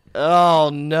Percy. Oh,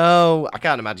 no. I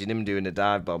can't imagine him doing a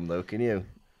dive bomb, though, can you?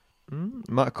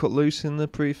 Might cut loose in the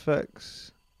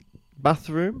prefect's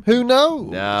bathroom. Who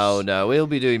knows? No, he'll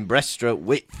be doing breaststroke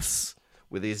widths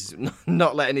with his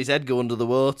not letting his head go under the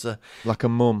water. Like a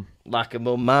mum. Like a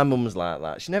mum. My mum's like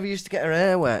that. She never used to get her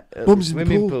hair wet at Mum's the in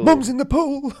the swimming pool. pool. Mum's in the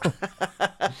pool.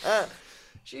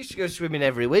 She used to go swimming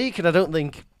every week, and I don't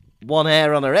think one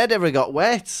hair on her head ever got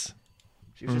wet.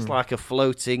 She was just like a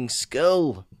floating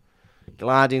skull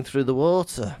gliding through the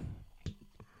water.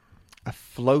 A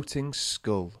floating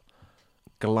skull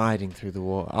gliding through the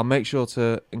water. I'll make sure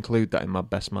to include that in my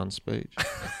best man speech.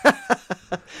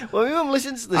 Well, my mum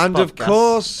listens to this And podcast. of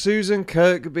course, Susan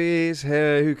Kirkby is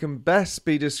here, who can best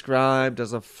be described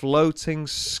as a floating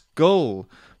skull,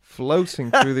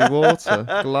 floating through the water,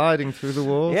 gliding through the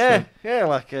water. Yeah,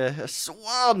 like a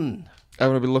swan. I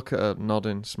want to look at her,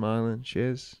 nodding, smiling. She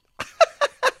is.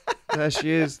 There she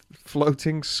is,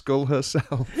 floating skull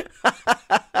herself.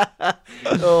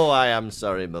 Oh, I am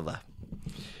sorry, mother.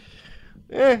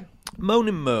 Yeah.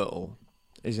 Moaning Myrtle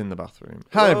is in the bathroom.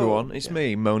 Hi, Whoa. everyone. It's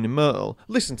me, Moaning Myrtle.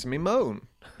 Listen to me moan.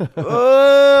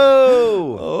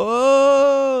 Oh!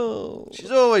 Oh!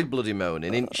 She's always bloody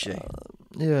moaning, isn't she?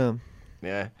 Yeah.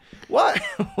 Yeah. Why?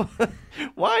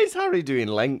 Why is Harry doing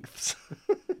lengths?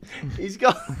 He's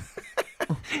gone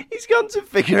to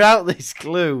figure out this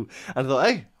clue. And I thought,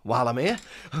 hey, while I'm here,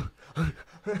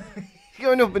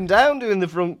 going up and down doing the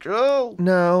front crawl.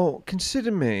 Now,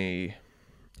 consider me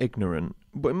ignorant,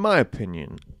 but in my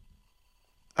opinion,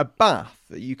 a bath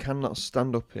that you cannot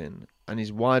stand up in and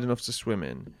is wide enough to swim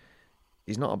in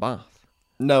is not a bath.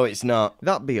 No, it's not.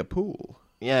 That'd be a pool.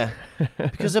 Yeah.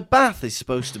 Because a bath is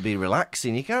supposed to be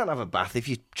relaxing. You can't have a bath if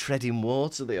you're treading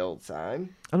water the whole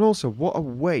time. And also, what a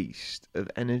waste of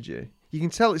energy. You can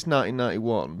tell it's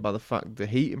 1991 by the fact the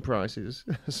heating prices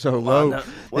are so low. no, They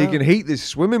well- can heat this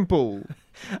swimming pool.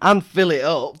 And fill it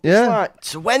up. Yeah.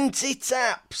 It's like 20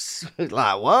 taps.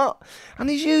 Like what? And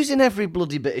he's using every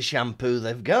bloody bit of shampoo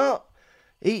they've got.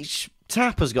 Each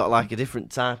tap has got like a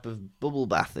different type of bubble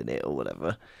bath in it or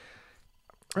whatever.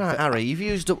 Right, Harry, you've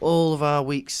used up all of our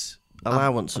week's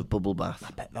allowance of bubble bath.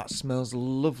 I bet that smells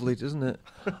lovely, doesn't it?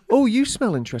 Oh, you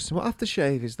smell interesting. What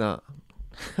aftershave is that?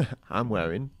 I'm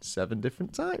wearing 7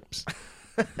 different types.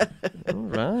 All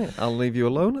right. I'll leave you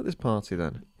alone at this party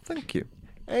then. Thank you.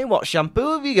 Hey, what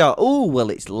shampoo have you got? Oh, well,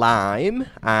 it's lime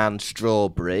and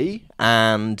strawberry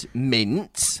and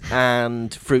mint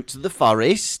and fruits of the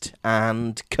forest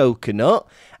and coconut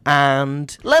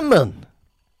and lemon.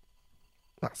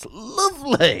 That's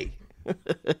lovely.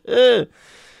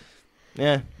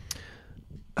 Yeah.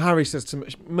 Harry says to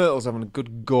Myrtle's having a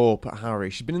good gawp at Harry.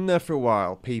 She's been in there for a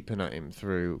while, peeping at him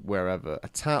through wherever. A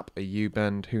tap, a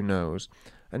U-bend, who knows.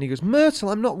 And he goes, Myrtle,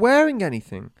 I'm not wearing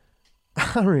anything.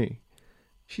 Harry,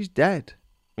 she's dead.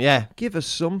 Yeah. Give her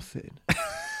something.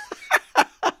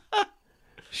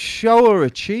 Show her a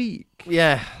cheek.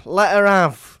 Yeah. Let her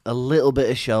have a little bit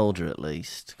of shoulder at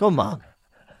least. Come on.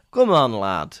 Come on,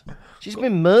 lad. She's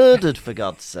been murdered, for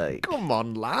God's sake. Come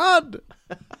on, lad.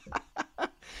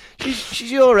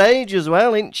 She's your age as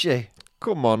well, isn't she?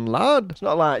 Come on, lad. It's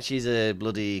not like she's a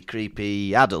bloody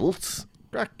creepy adult.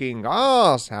 Cracking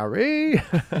arse, Harry.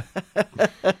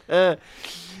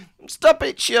 Stop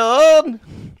it, Sean!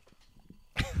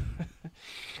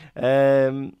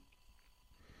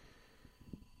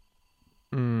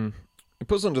 He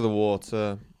puts under the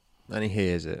water and he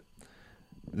hears it.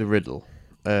 The riddle.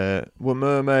 We're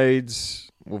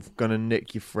mermaids. We're going to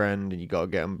nick your friend and you got to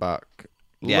get him back.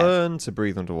 Yeah. Learn to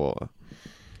breathe underwater.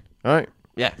 All right?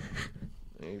 Yeah.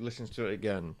 He listens to it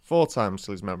again 4 times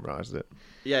till he's memorised it.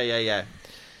 Yeah.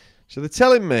 So they're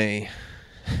telling me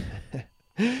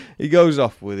he goes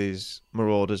off with his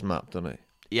Marauders map, doesn't he?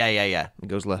 Yeah. He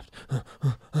goes left,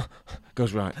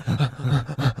 goes right.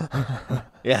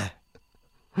 Yeah.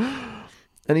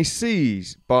 And he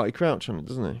sees Barty Crouch on it,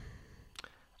 doesn't he?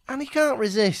 And he can't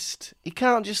resist. He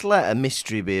can't just let a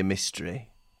mystery be a mystery.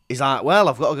 He's like, well,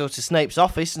 I've got to go to Snape's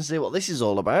office and see what this is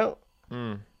all about.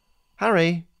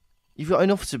 Harry, you've got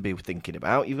enough to be thinking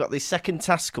about. You've got this second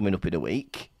task coming up in a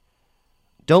week.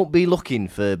 Don't be looking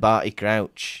for Barty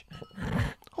Crouch.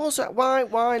 Also,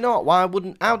 why not? Why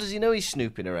wouldn't... How does he know he's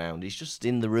snooping around? He's just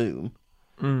in the room.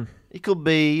 He could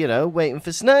be, waiting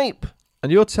for Snape.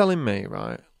 And you're telling me,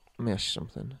 right, let me ask you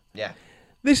something. Yeah.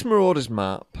 This Marauders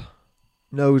map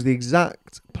knows the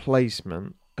exact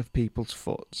placement of people's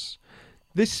foots.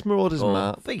 This Marauders Or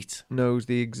map feet. knows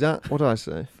the exact... What did I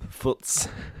say? Foots.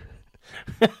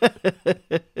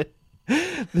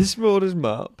 This Marauders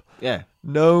map Yeah.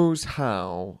 knows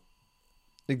how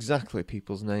exactly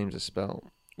people's names are spelled.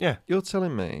 Yeah. You're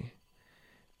telling me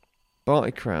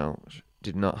Barty Crouch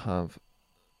did not have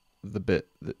the bit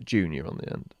that Junior on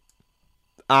the end?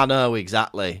 I know,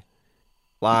 exactly.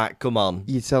 Like, come on.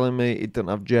 You're telling me it doesn't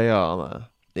have JR there?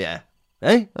 Yeah.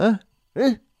 Eh? Huh?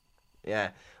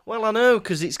 Yeah. Well, I know,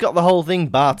 because it's got the whole thing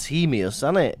Bartemius,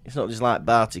 hasn't it? It's not just like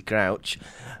Barty Crouch.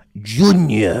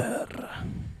 Junior.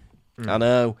 I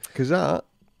know. Because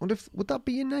would that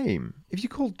be your name? If you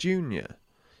called Junior,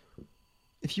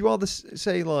 if you are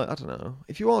say like, I don't know,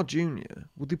 if you are Junior,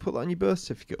 would they put that on your birth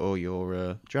certificate or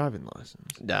your driving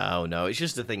licence? No, it's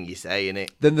just a thing you say,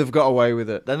 innit? Then they've got away with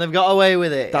it. Then they've got away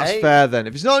with it. That's eh? fair then.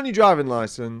 If it's not on your driving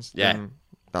licence, Yeah. then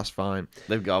that's fine.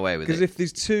 They've got away with Because it. if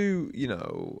there's 2,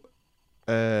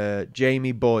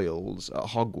 Jamie Boyles at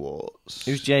Hogwarts.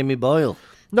 Who's Jamie Boyle?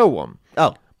 No one.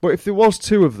 Oh. But if there was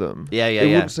 2 of them, Yeah, it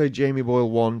wouldn't say Jamie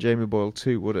Boyle 1, Jamie Boyle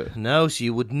 2, would it? No, so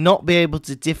you would not be able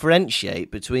to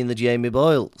differentiate between the Jamie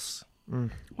Boyles.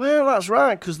 Well, that's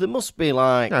right, because there must be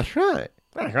like... That's right.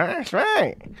 That's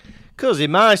right. Because in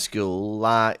my school,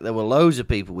 like, there were loads of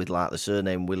people with, like, the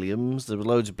surname Williams. There were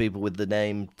loads of people with the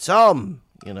name Tom,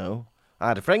 I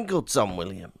had a friend called Tom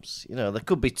Williams. There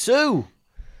could be 2.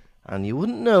 And you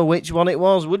wouldn't know which one it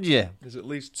was, would you? There's at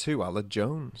least 2 Aled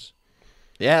Jones.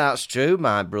 Yeah, that's true.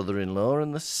 My brother-in-law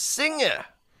and the singer.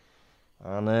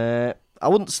 And I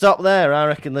wouldn't stop there. I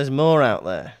reckon there's more out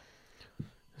there.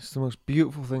 It's the most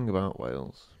beautiful thing about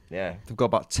Wales. Yeah. They've got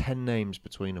about 10 names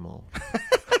between them all.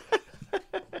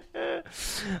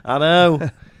 I know.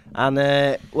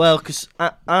 And, well, because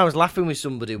I was laughing with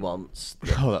somebody once.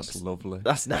 Oh, that's lovely.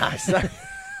 That's nice.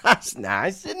 That's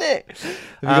nice, isn't it? Have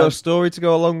you got a story to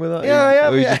go along with that? Yeah, I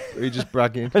have, Or yeah. Are you just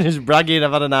bragging? I'm just bragging,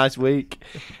 I've had a nice week.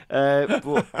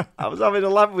 But I was having a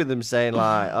laugh with them saying,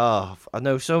 like, oh, I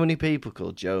know so many people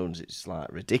called Jones, it's,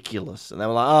 like, ridiculous. And they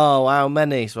were like, oh, how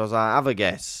many? So I was like, have a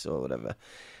guess, or whatever.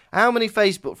 How many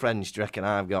Facebook friends do you reckon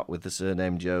I've got with the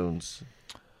surname Jones?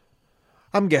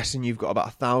 I'm guessing you've got about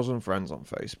 1,000 friends on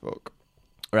Facebook.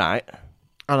 Right.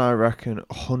 And I reckon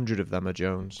 100 of them are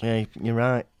Jones. Yeah, you're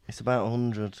right. It's about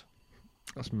 100.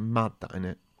 That's mad, that,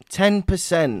 innit?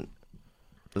 10%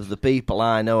 of the people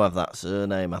I know have that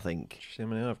surname, I think. See how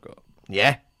many I've got?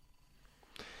 Yeah.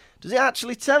 Does it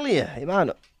actually tell you? It might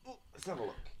not. Oh, let's have a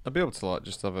look. I'd be able to, like,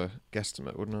 just have a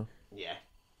guesstimate, wouldn't I? Yeah.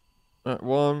 Right,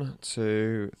 1,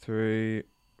 2, 3,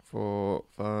 4,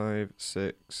 5,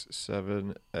 6,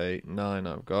 7, 8, 9.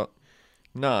 I've got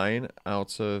 9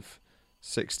 out of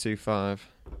 625.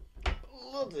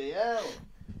 Bloody hell.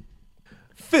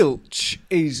 Filch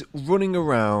is running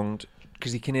around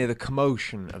because he can hear the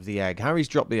commotion of the egg. Harry's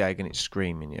dropped the egg and it's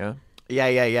screaming, yeah?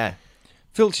 Yeah.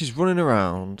 Filch is running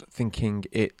around thinking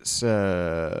it's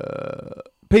Peeves,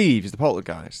 the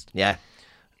poltergeist. Yeah.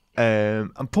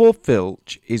 And poor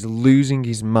Filch is losing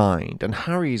his mind, and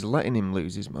Harry is letting him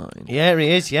lose his mind. Yeah, he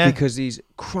is, yeah. Because he's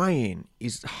crying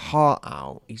his heart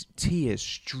out, his tears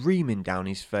streaming down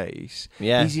his face.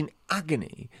 Yeah. He's in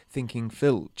agony, thinking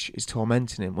Filch is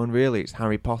tormenting him, when really it's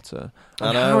Harry Potter.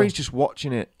 And I know. Harry's just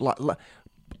watching it, like,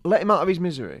 let him out of his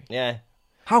misery. Yeah.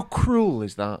 How cruel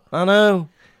is that? I know.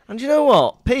 And you know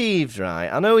what? Peeves, right?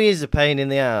 I know he is a pain in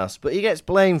the arse, but he gets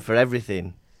blamed for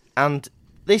everything. And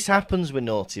this happens with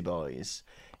naughty boys.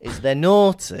 Is they're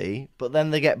naughty, but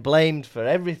then they get blamed for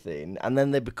everything, and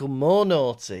then they become more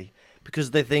naughty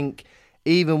because they think,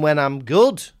 even when I'm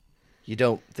good, you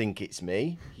don't think it's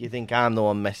me. You think I'm the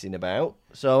one messing about.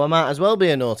 So I might as well be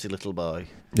a naughty little boy.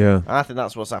 Yeah. I think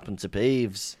that's what's happened to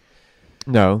Peeves.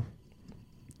 No.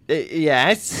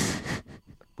 Yes.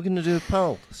 We're going to do a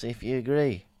poll, see if you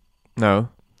agree. No.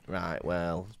 Right,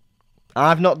 well,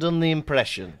 I've not done the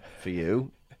impression for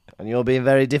you, and you're being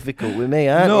very difficult with me,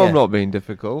 aren't you? No, I'm not being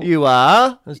difficult. You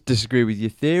are? I just disagree with your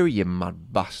theory, you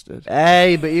mad bastard.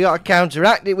 Hey, but you got to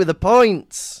counteract it with the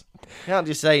points. You can't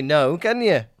just say no, can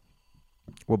you?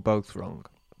 We're both wrong.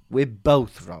 We're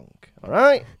both wrong, all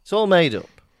right? It's all made up.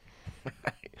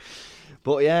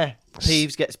 But yeah,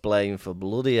 Peeves gets blamed for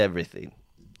bloody everything.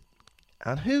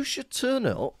 And who should turn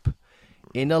up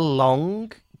in a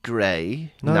long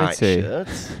grey Nighty.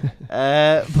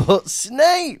 nightshirt but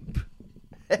Snape?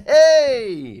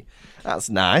 Hey! That's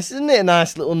nice, isn't it? A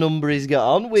nice little number he's got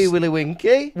on. Wee Willy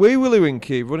Winky. Wee Willy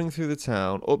Winky running through the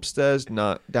town, upstairs,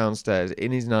 downstairs,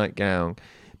 in his nightgown,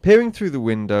 peering through the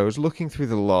windows, looking through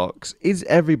the locks. Is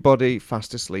everybody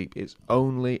fast asleep? It's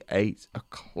only 8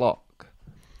 o'clock.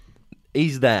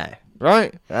 He's there.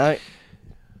 Right? Right?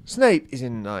 Snape is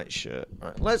in a nightshirt.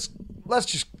 Right, let's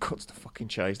just cut to the fucking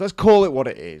chase. Let's call it what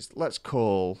it is. Let's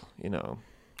call,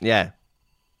 Yeah.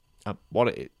 what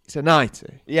it is. It's a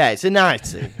nightie. Yeah, it's a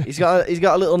nightie. He's got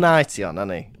a little nightie on,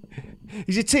 hasn't he?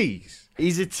 He's a tease.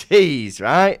 He's a tease,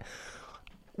 right?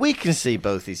 We can see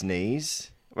both his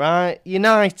knees, right? Your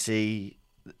nightie,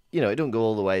 it don't go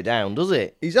all the way down, does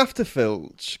it? He's after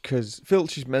Filch, because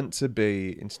Filch is meant to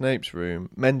be in Snape's room,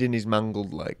 mending his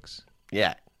mangled legs.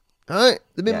 Yeah. Right?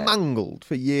 They've been Yeah. mangled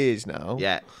for years now.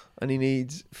 Yeah. And he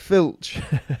needs Filch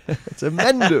to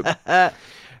mend them.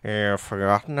 You've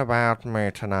forgotten about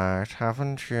me tonight,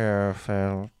 haven't you,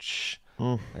 Filch?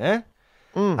 Yeah?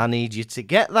 I need you to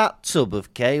get that tub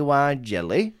of KY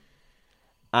jelly,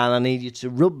 and I need you to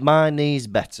rub my knees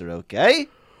better, okay?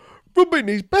 Rubbing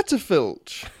his better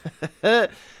Filch.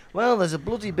 Well, there's a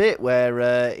bloody bit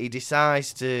where he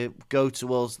decides to go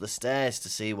towards the stairs to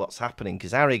see what's happening,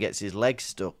 because Harry gets his leg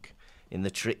stuck in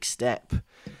the trick step.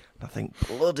 I think,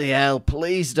 bloody hell,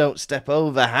 please don't step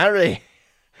over Harry.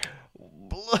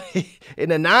 Bloody,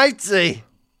 in a nightie.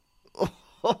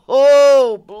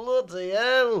 Oh, bloody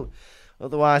hell.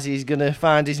 Otherwise he's going to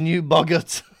find his new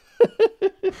boggart.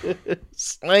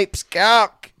 Snape's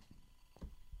cock.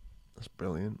 That's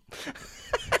brilliant.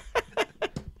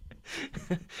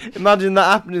 Imagine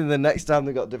that happening the next time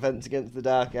they got Defence Against the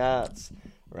Dark Arts.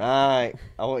 Right,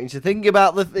 I want you to think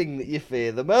about the thing that you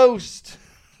fear the most.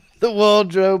 The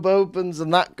wardrobe opens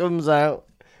and that comes out.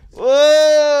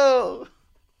 Whoa!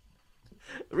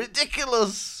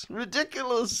 Ridiculous!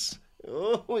 Ridiculous!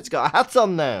 Oh, it's got a hat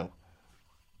on now.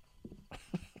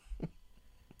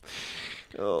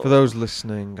 For those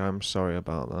listening, I'm sorry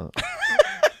about that.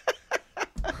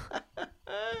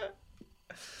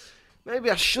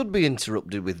 Maybe I should be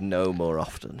interrupted with no more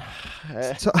often.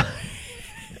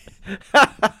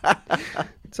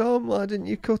 Tom, why didn't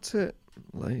you cut it?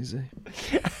 Lazy.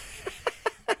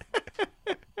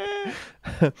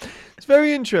 It's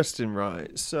very interesting,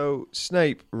 right? So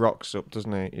Snape rocks up,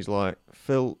 doesn't he? He's like,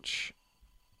 Filch,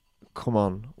 come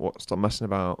on, stop messing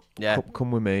about. Yeah.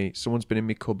 Come with me. Someone's been in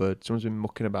my cupboard. Someone's been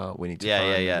mucking about. We need to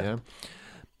find him,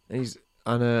 yeah.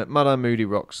 And Madame Moody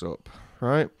rocks up,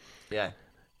 right? Yeah.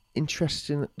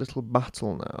 Interesting little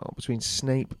battle now between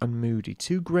Snape and Moody.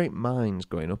 Two great minds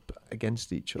going up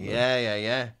against each other.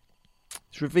 Yeah.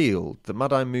 It's revealed that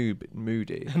Madame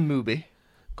Moody... Mooby.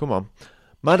 Come on.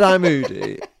 Mad-Eye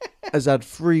Moody has had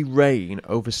free reign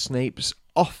over Snape's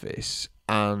office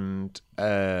and...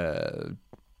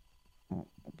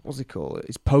 what's he call it?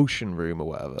 His potion room or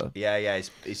whatever. Yeah,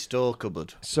 his store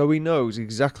cupboard. So he knows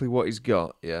exactly what he's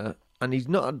got, yeah? And he's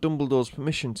not had Dumbledore's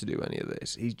permission to do any of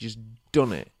this. He's just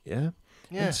done it, yeah?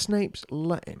 Yeah. And Snape's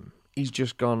let him. He's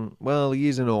just gone, well, he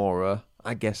is an aura.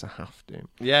 I guess I have to.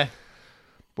 Yeah.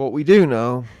 But what we do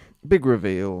know, big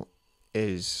reveal,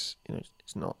 is,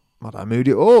 it's not Mad-Eye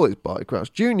Moody at all. It's Barty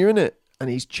Crouch Jr., isn't it? And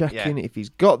he's checking if he's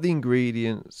got the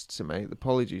ingredients to make the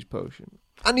Polyjuice potion.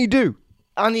 And he do.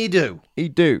 And you do. He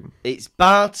do. It's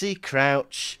Barty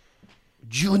Crouch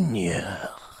Jr.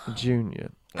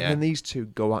 Junior. And Yeah. then these two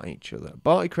go at each other.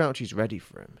 Barty Crouch is ready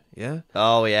for him, yeah?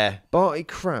 Oh, yeah. Barty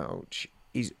Crouch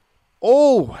is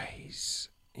always,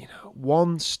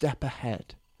 one step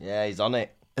ahead Yeah, he's on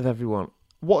it. of everyone.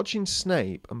 Watching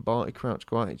Snape and Barty Crouch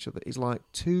go at each other is like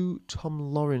two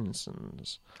Tom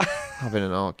Lawrensons having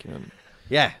an argument.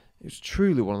 Yeah. It was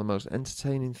truly one of the most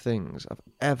entertaining things I've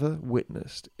ever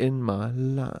witnessed in my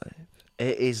life.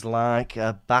 It is like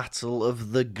a battle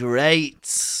of the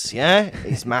greats, yeah?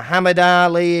 It's Muhammad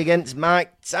Ali against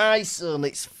Mike Tyson.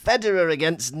 It's Federer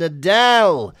against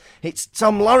Nadal. It's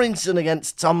Tom Lawrenson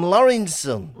against Tom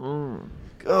Lawrenson.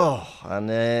 Oh, and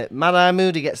Mad-Eye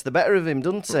Moody gets the better of him,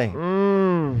 doesn't he?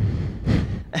 Can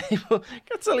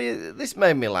I tell you, this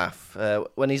made me laugh.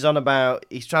 When he's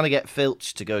trying to get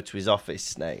Filch to go to his office,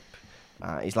 Snape.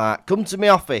 He's like, come to my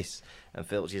office. And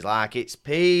Filch is like, it's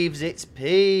Peeves, it's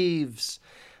Peeves.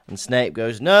 And Snape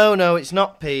goes, no, it's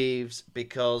not Peeves,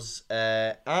 because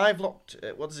I've locked...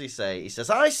 what does he say? He says,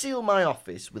 I seal my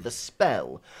office with a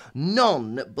spell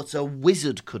none but a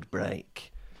wizard could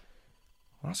break.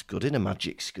 Well, that's good in a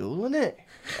magic school, isn't it?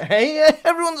 Hey,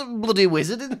 everyone's a bloody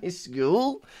wizard in this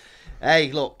school.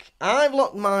 Hey, look, I've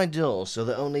locked my door so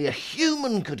that only a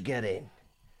human could get in.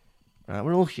 Right,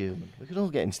 we're all human. We could all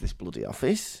get into this bloody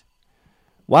office.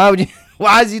 Why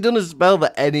has he done a spell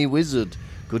that any wizard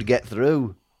could get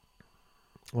through?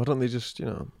 Why don't they just,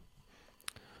 I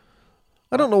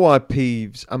don't know why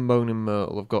Peeves and Moaning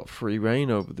Myrtle have got free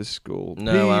reign over this school.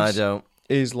 No, Peeves I don't.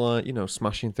 is like,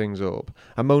 smashing things up.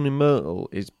 And Moaning Myrtle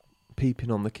is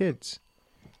peeping on the kids.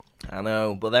 I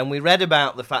know, but then we read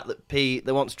about the fact that they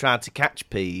once tried to catch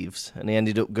Peeves, and he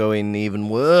ended up going even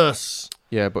worse.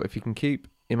 Yeah, but if you can keep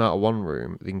him out of one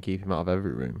room, they can keep him out of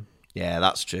every room. Yeah,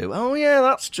 that's true. Oh, yeah,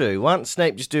 that's true. Why don't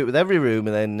Snape just do it with every room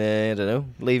and then, I don't know,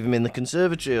 leave him in the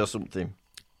conservatory or something?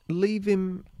 Leave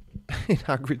him in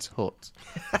Hagrid's hut.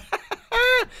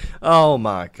 Oh,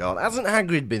 my God. Hasn't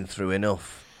Hagrid been through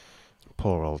enough?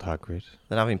 Poor old Hagrid.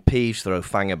 Then having Peeves throw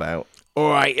Fang about.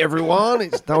 All right, everyone.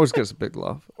 That always gets a big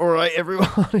laugh. All right, everyone.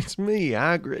 It's me,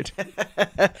 Hagrid.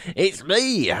 It's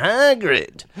me,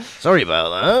 Hagrid. Sorry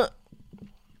about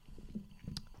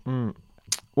that.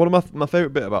 One of my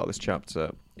favourite bit about this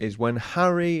chapter is when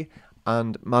Harry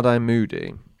and Mad-Eye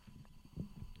Moody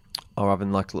are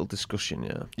having like a little discussion,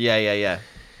 yeah? Yeah.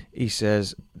 He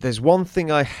says, there's one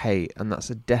thing I hate, and that's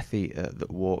a Death Eater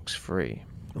that walks free.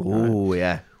 Oh,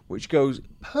 yeah. Which goes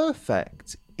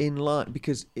perfect in line,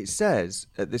 because it says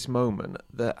at this moment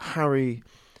that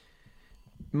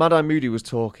Mad-Eye Moody was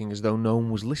talking as though no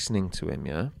one was listening to him,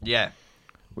 yeah? Yeah.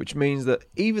 Which means that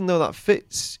even though that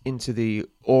fits into the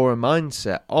aura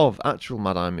mindset of actual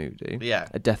Mad-Eye Moody, Yeah.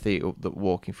 a Death Eater that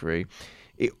walking free,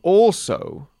 it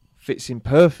also fits in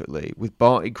perfectly with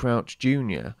Barty Crouch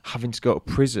Jr. having to go to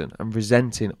prison and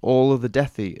resenting all of the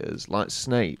Death Eaters like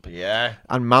Snape Yeah.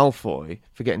 and Malfoy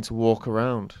for getting to walk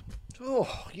around.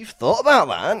 Oh, you've thought about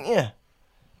that, haven't you?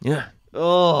 Yeah.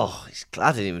 Oh,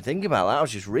 I didn't even think about that. I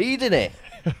was just reading it.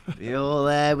 You're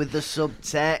there with the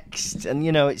subtext. And,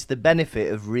 it's the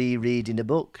benefit of rereading a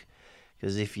book.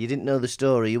 Because if you didn't know the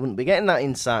story, you wouldn't be getting that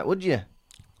insight, would you?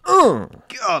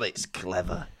 God, it's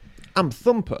clever. I'm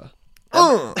Thumper.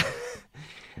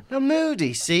 Now,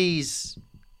 Moody sees...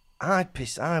 I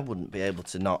wouldn't be able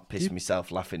to not piss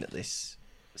myself laughing at this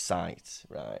sight,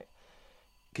 right?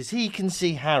 Because he can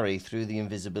see Harry through the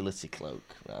invisibility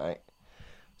cloak, right?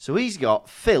 So he's got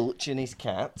Filch in his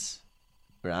cat,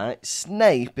 right?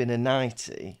 Snape in a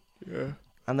nightie. Yeah.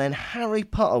 And then Harry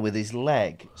Potter with his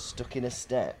leg stuck in a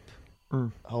step,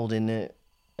 holding an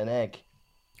egg.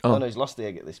 Oh, no, he's lost the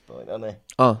egg at this point, hasn't he?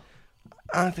 Oh.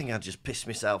 I think I'd just piss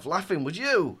myself laughing, would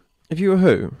you? If you were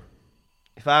who?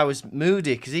 If I was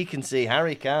Moody, because he can see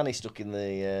Harry, can't he, stuck in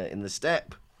the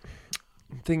step.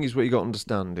 Thing is, what you got to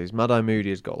understand is Mad-Eye Moody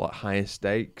has got like higher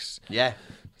stakes. Yeah.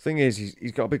 Thing is,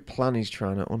 he's got a big plan he's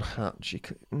trying to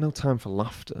unhatch. No time for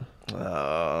laughter.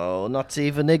 Oh, not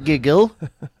even a giggle?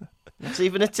 Not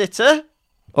even a titter?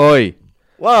 Oi!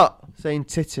 What? Saying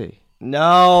titty.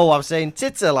 No, I'm saying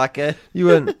titter like a... You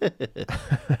went...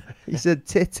 You said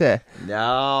titty.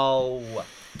 No.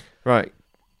 Right.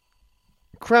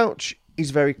 Crouch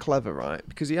is very clever, right?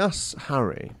 Because he asks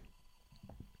Harry...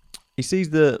 He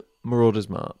sees the Marauders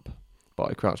map,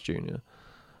 Barty Crouch Jr.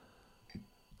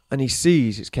 And he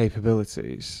sees its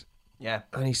capabilities, Yeah.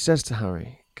 and he says to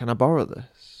Harry, "Can I borrow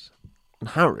this?" And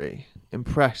Harry,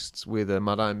 impressed with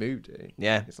Mad-Eye Moody,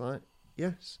 Yeah. is like,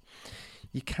 "Yes,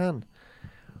 you can."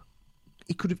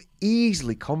 He could have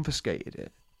easily confiscated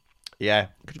it. Yeah.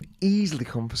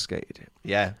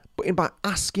 Yeah. But by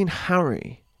asking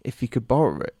Harry if he could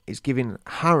borrow it, it's giving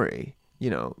Harry,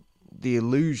 the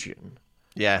illusion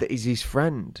Yeah. that he's his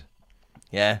friend.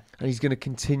 Yeah. And he's going to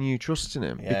continue trusting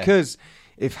him. Yeah. Because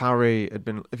if he'd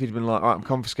been like, "All right, I'm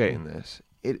confiscating this,"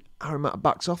 Harry might have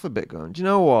backs off a bit going, "Do you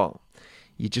know what?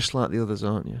 You're just like the others,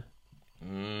 aren't you?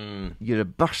 You're a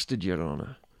bastard, Your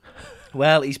Honour."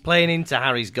 Well, he's playing into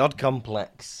Harry's God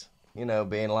complex. Being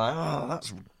like, "Oh,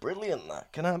 that's brilliant,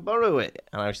 that. Can I borrow it?"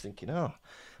 And I was thinking, oh,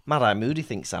 Mad-Eye Moody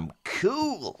thinks I'm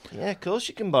cool. Yeah, of course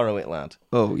you can borrow it, lad.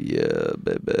 Oh, yeah,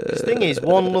 baby. The thing is,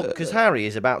 one look, because Harry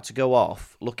is about to go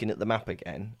off looking at the map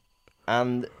again,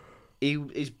 and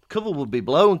his cover would be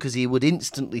blown because he would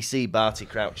instantly see Barty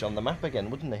Crouch on the map again,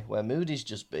 wouldn't he? Where Moody's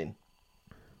just been.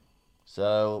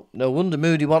 So, no wonder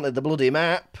Moody wanted the bloody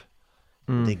map.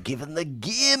 They're giving the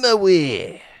game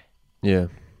away. Yeah.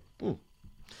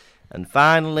 And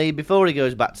finally, before he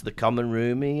goes back to the common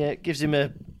room, he gives him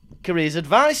a careers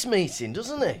advice meeting,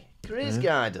 doesn't he? Careers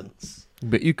guidance.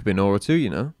 But you could be Nora too,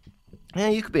 Yeah,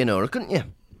 you could be an Aura, couldn't you?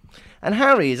 And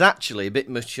Harry is actually a bit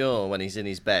mature when he's in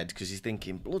his bed because he's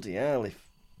thinking, bloody hell,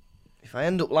 if I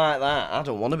end up like that, I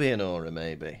don't want to be an Aura,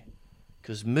 maybe.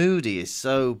 Because Moody is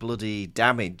so bloody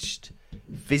damaged,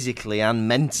 physically and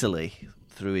mentally,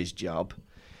 through his job.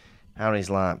 Harry's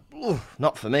like,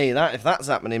 not for me, that. If that's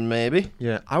happening, maybe.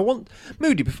 Yeah, I want...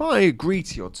 Moody, before I agree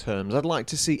to your terms, I'd like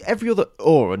to see every other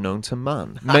aura known to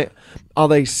man. Are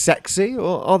they sexy,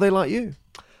 or are they like you?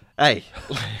 Hey,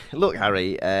 look,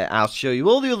 Harry, I'll show you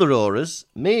all the other auras.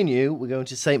 Me and you, we're going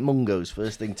to St. Mungo's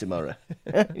first thing tomorrow.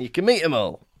 You can meet them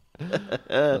all.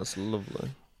 That's lovely.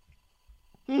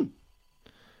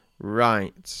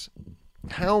 Right.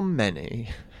 How many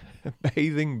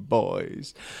bathing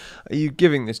boys are you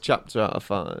giving this chapter out of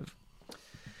 5?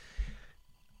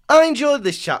 I enjoyed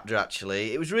this chapter,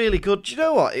 actually. It was really good. Do you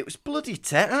know what? It was bloody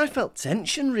I felt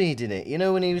tension reading it.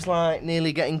 When he was, like,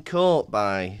 nearly getting caught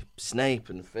by Snape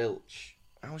and Filch.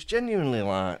 I was genuinely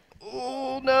like,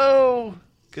 oh, no.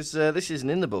 Because this isn't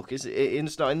in the book.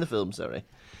 It's not in the film, sorry.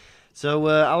 So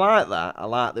I like that. I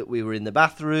like that we were in the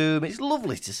bathroom. It's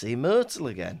lovely to see Myrtle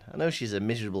again. I know she's a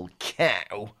miserable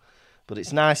cow, but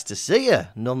it's nice to see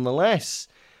her, nonetheless.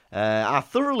 I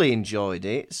thoroughly enjoyed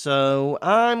it, so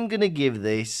I'm going to give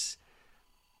this,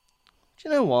 do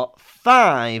you know what,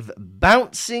 5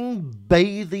 bouncing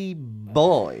bathy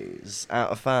boys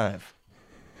out of 5.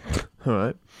 All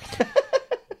right.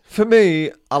 For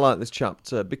me, I like this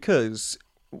chapter because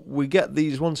we get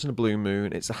these once in a blue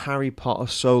moon. It's a Harry Potter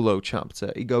solo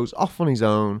chapter. He goes off on his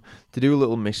own to do a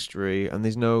little mystery, and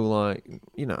there's no,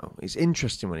 it's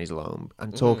interesting when he's alone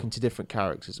and talking to different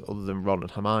characters other than Ron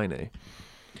and Hermione.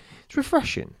 It's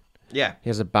refreshing. Yeah. He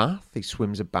has a bath, he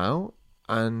swims about,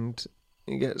 and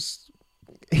he has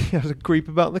a creep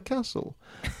about the castle.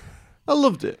 I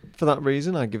loved it. For that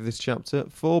reason, I give this chapter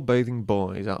 4 bathing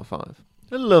boys out of 5.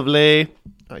 Lovely.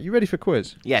 Are you ready for a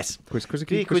quiz? Yes. Quiz.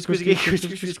 Going to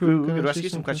ask you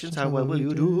some questions. How well will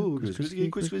you do? We're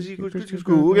going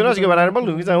to ask you about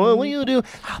balloons. How well will you do?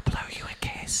 I'll blow you a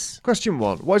kiss. Question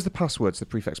 1. What is the password to the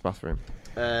prefect's bathroom?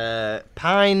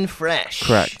 Pine fresh.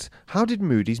 Correct. How did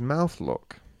Moody's mouth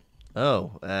look?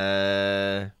 Oh,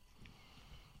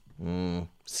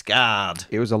 scarred.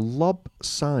 It was a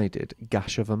lopsided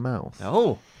gash of a mouth.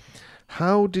 Oh.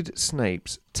 How did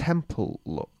Snape's temple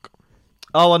look?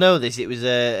 Oh, I know this. It was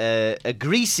a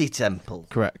greasy temple.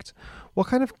 Correct. What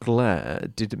kind of glare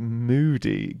did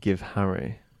Moody give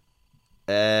Harry?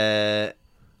 A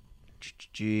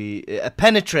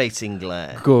penetrating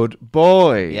glare. Good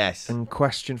boy. Yes. And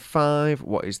question 5.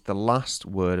 What is the last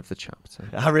word of the chapter?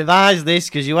 I revised this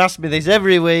because you ask me this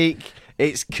every week.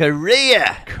 It's career.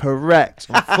 Correct.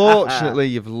 Unfortunately,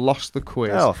 you've lost the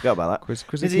quiz. Oh, I forgot about that. Quiz.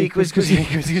 Gonna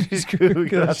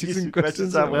ask you some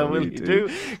questions. How well will you do?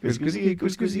 Quiz.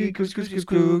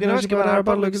 Gonna ask you about Harry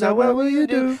Potter. How well will you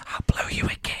do? I'll blow you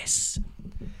a kiss.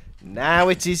 Now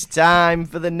it is time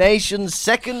for the nation's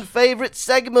second favourite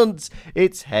segment.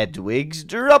 It's Hedwig's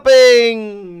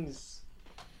Droppings.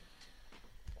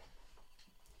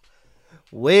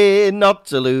 We're not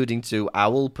alluding to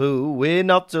owl poo, we're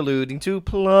not alluding to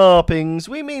ploppings.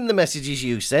 We mean the messages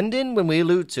you send in when we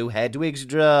allude to Hedwig's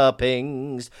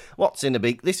Droppings. What's in a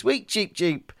beak this week, Cheap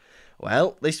Cheap?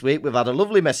 Well, this week we've had a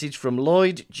lovely message from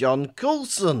Lloyd John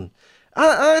Coulson.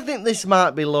 I think this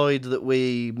might be Lloyd that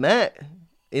we met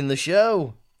in the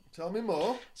show. Tell me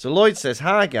more. So Lloyd says,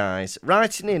 "Hi guys,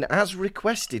 writing in as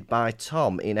requested by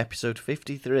Tom in episode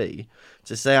 53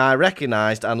 to say I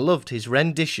recognised and loved his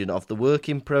rendition of the work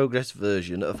in progress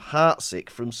version of Heartsick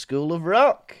from School of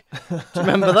Rock." Do you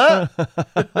remember that?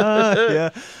 Yeah.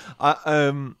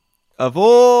 Of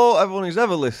everyone who's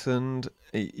ever listened,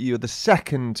 you're the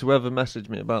second to ever message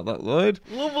me about that, Lloyd.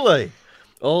 Lovely.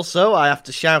 Also, I have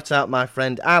to shout out my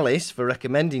friend Alice for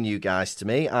recommending you guys to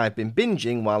me. I've been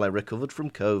binging while I recovered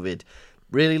from COVID.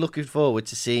 Really looking forward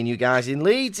to seeing you guys in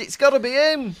Leeds. It's got to be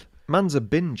him. Man's a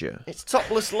binger. It's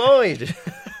Topless Lloyd.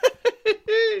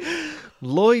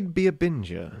 Lloyd be a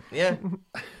binger. Yeah.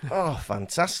 Oh,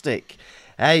 fantastic.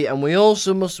 Hey, and we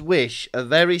also must wish a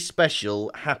very special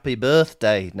happy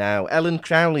birthday. Now, Ellen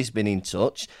Crowley's been in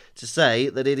touch to say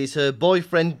that it is her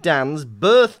boyfriend Dan's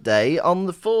birthday on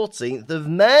the 14th of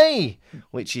May,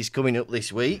 which is coming up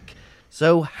this week.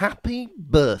 So, happy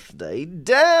birthday,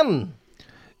 Dan!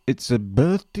 It's a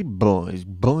birthday boy's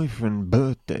boyfriend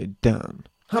birthday, Dan.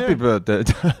 Happy birthday,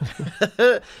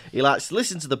 Dan. He likes to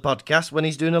listen to the podcast when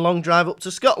he's doing a long drive up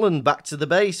to Scotland, back to the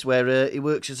base, where he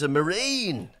works as a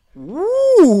Marine.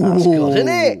 Ooh. That's good, isn't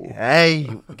it? Hey,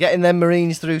 getting them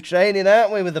Marines through training,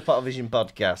 aren't we, with the Pottervision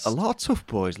podcast? A lot of tough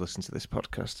boys listen to this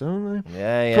podcast, don't they?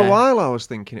 Yeah. For a while I was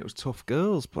thinking it was tough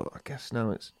girls, but I guess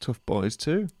now it's tough boys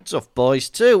too. Tough boys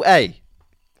too. Hey,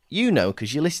 you know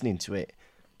because you're listening to it.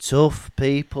 Tough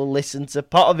people listen to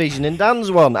Pottervision and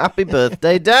Dan's one. Happy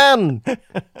birthday, Dan!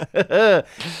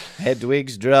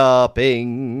 Hedwig's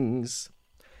droppings.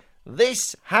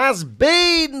 This has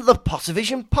been the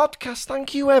Pottervision podcast.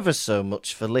 Thank you ever so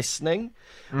much for listening.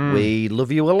 We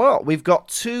love you a lot. We've got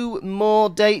 2 more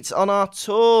dates on our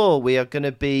tour. We are going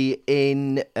to be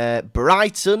in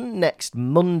Brighton next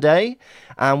Monday,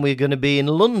 and we're going to be in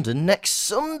London next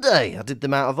Sunday. I did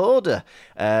them out of order.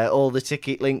 All the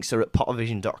ticket links are at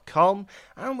pottervision.com,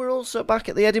 and we're also back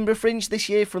at the Edinburgh Fringe this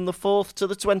year from the 4th to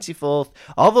the 24th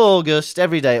of August,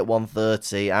 every day at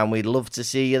 1:30, and we'd love to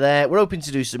see you there. We're hoping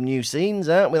to do some new scenes,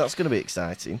 aren't we? That's going to be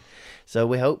exciting. So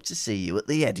we hope to see you at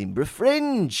the Edinburgh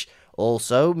Fringe.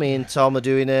 Also, me and Tom are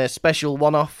doing a special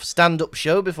one-off stand-up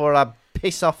show before I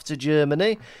piss off to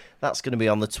Germany. That's going to be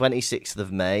on the 26th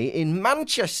of May in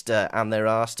Manchester, and there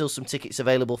are still some tickets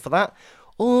available for that.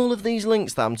 All of these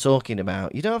links that I'm talking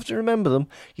about, you don't have to remember them.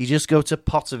 You just go to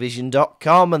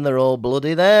pottervision.com and they're all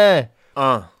bloody there.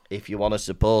 If you want to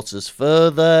support us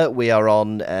further, we are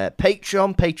on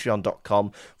Patreon,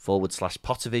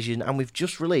 patreon.com/Pottervision, and we've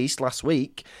just released last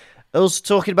week us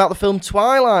talking about the film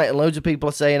Twilight, and loads of people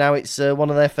are saying how it's one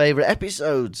of their favourite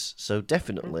episodes. So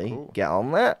definitely get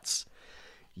on that.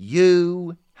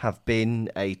 You have been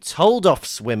a told-off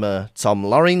swimmer, Tom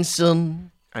Lawrenson.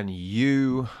 And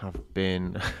you have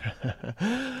been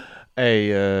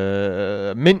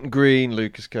a mint green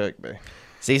Lucas Kirkby.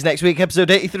 See you next week,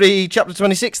 episode 83, chapter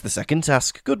 26, The Second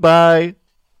Task. Goodbye.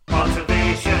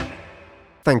 Pottervision.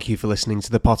 Thank you for listening to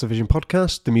the Pottervision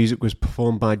podcast. The music was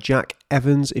performed by Jack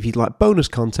Evans. If you'd like bonus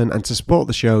content and to support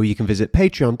the show, you can visit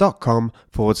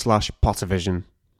patreon.com/Pottervision.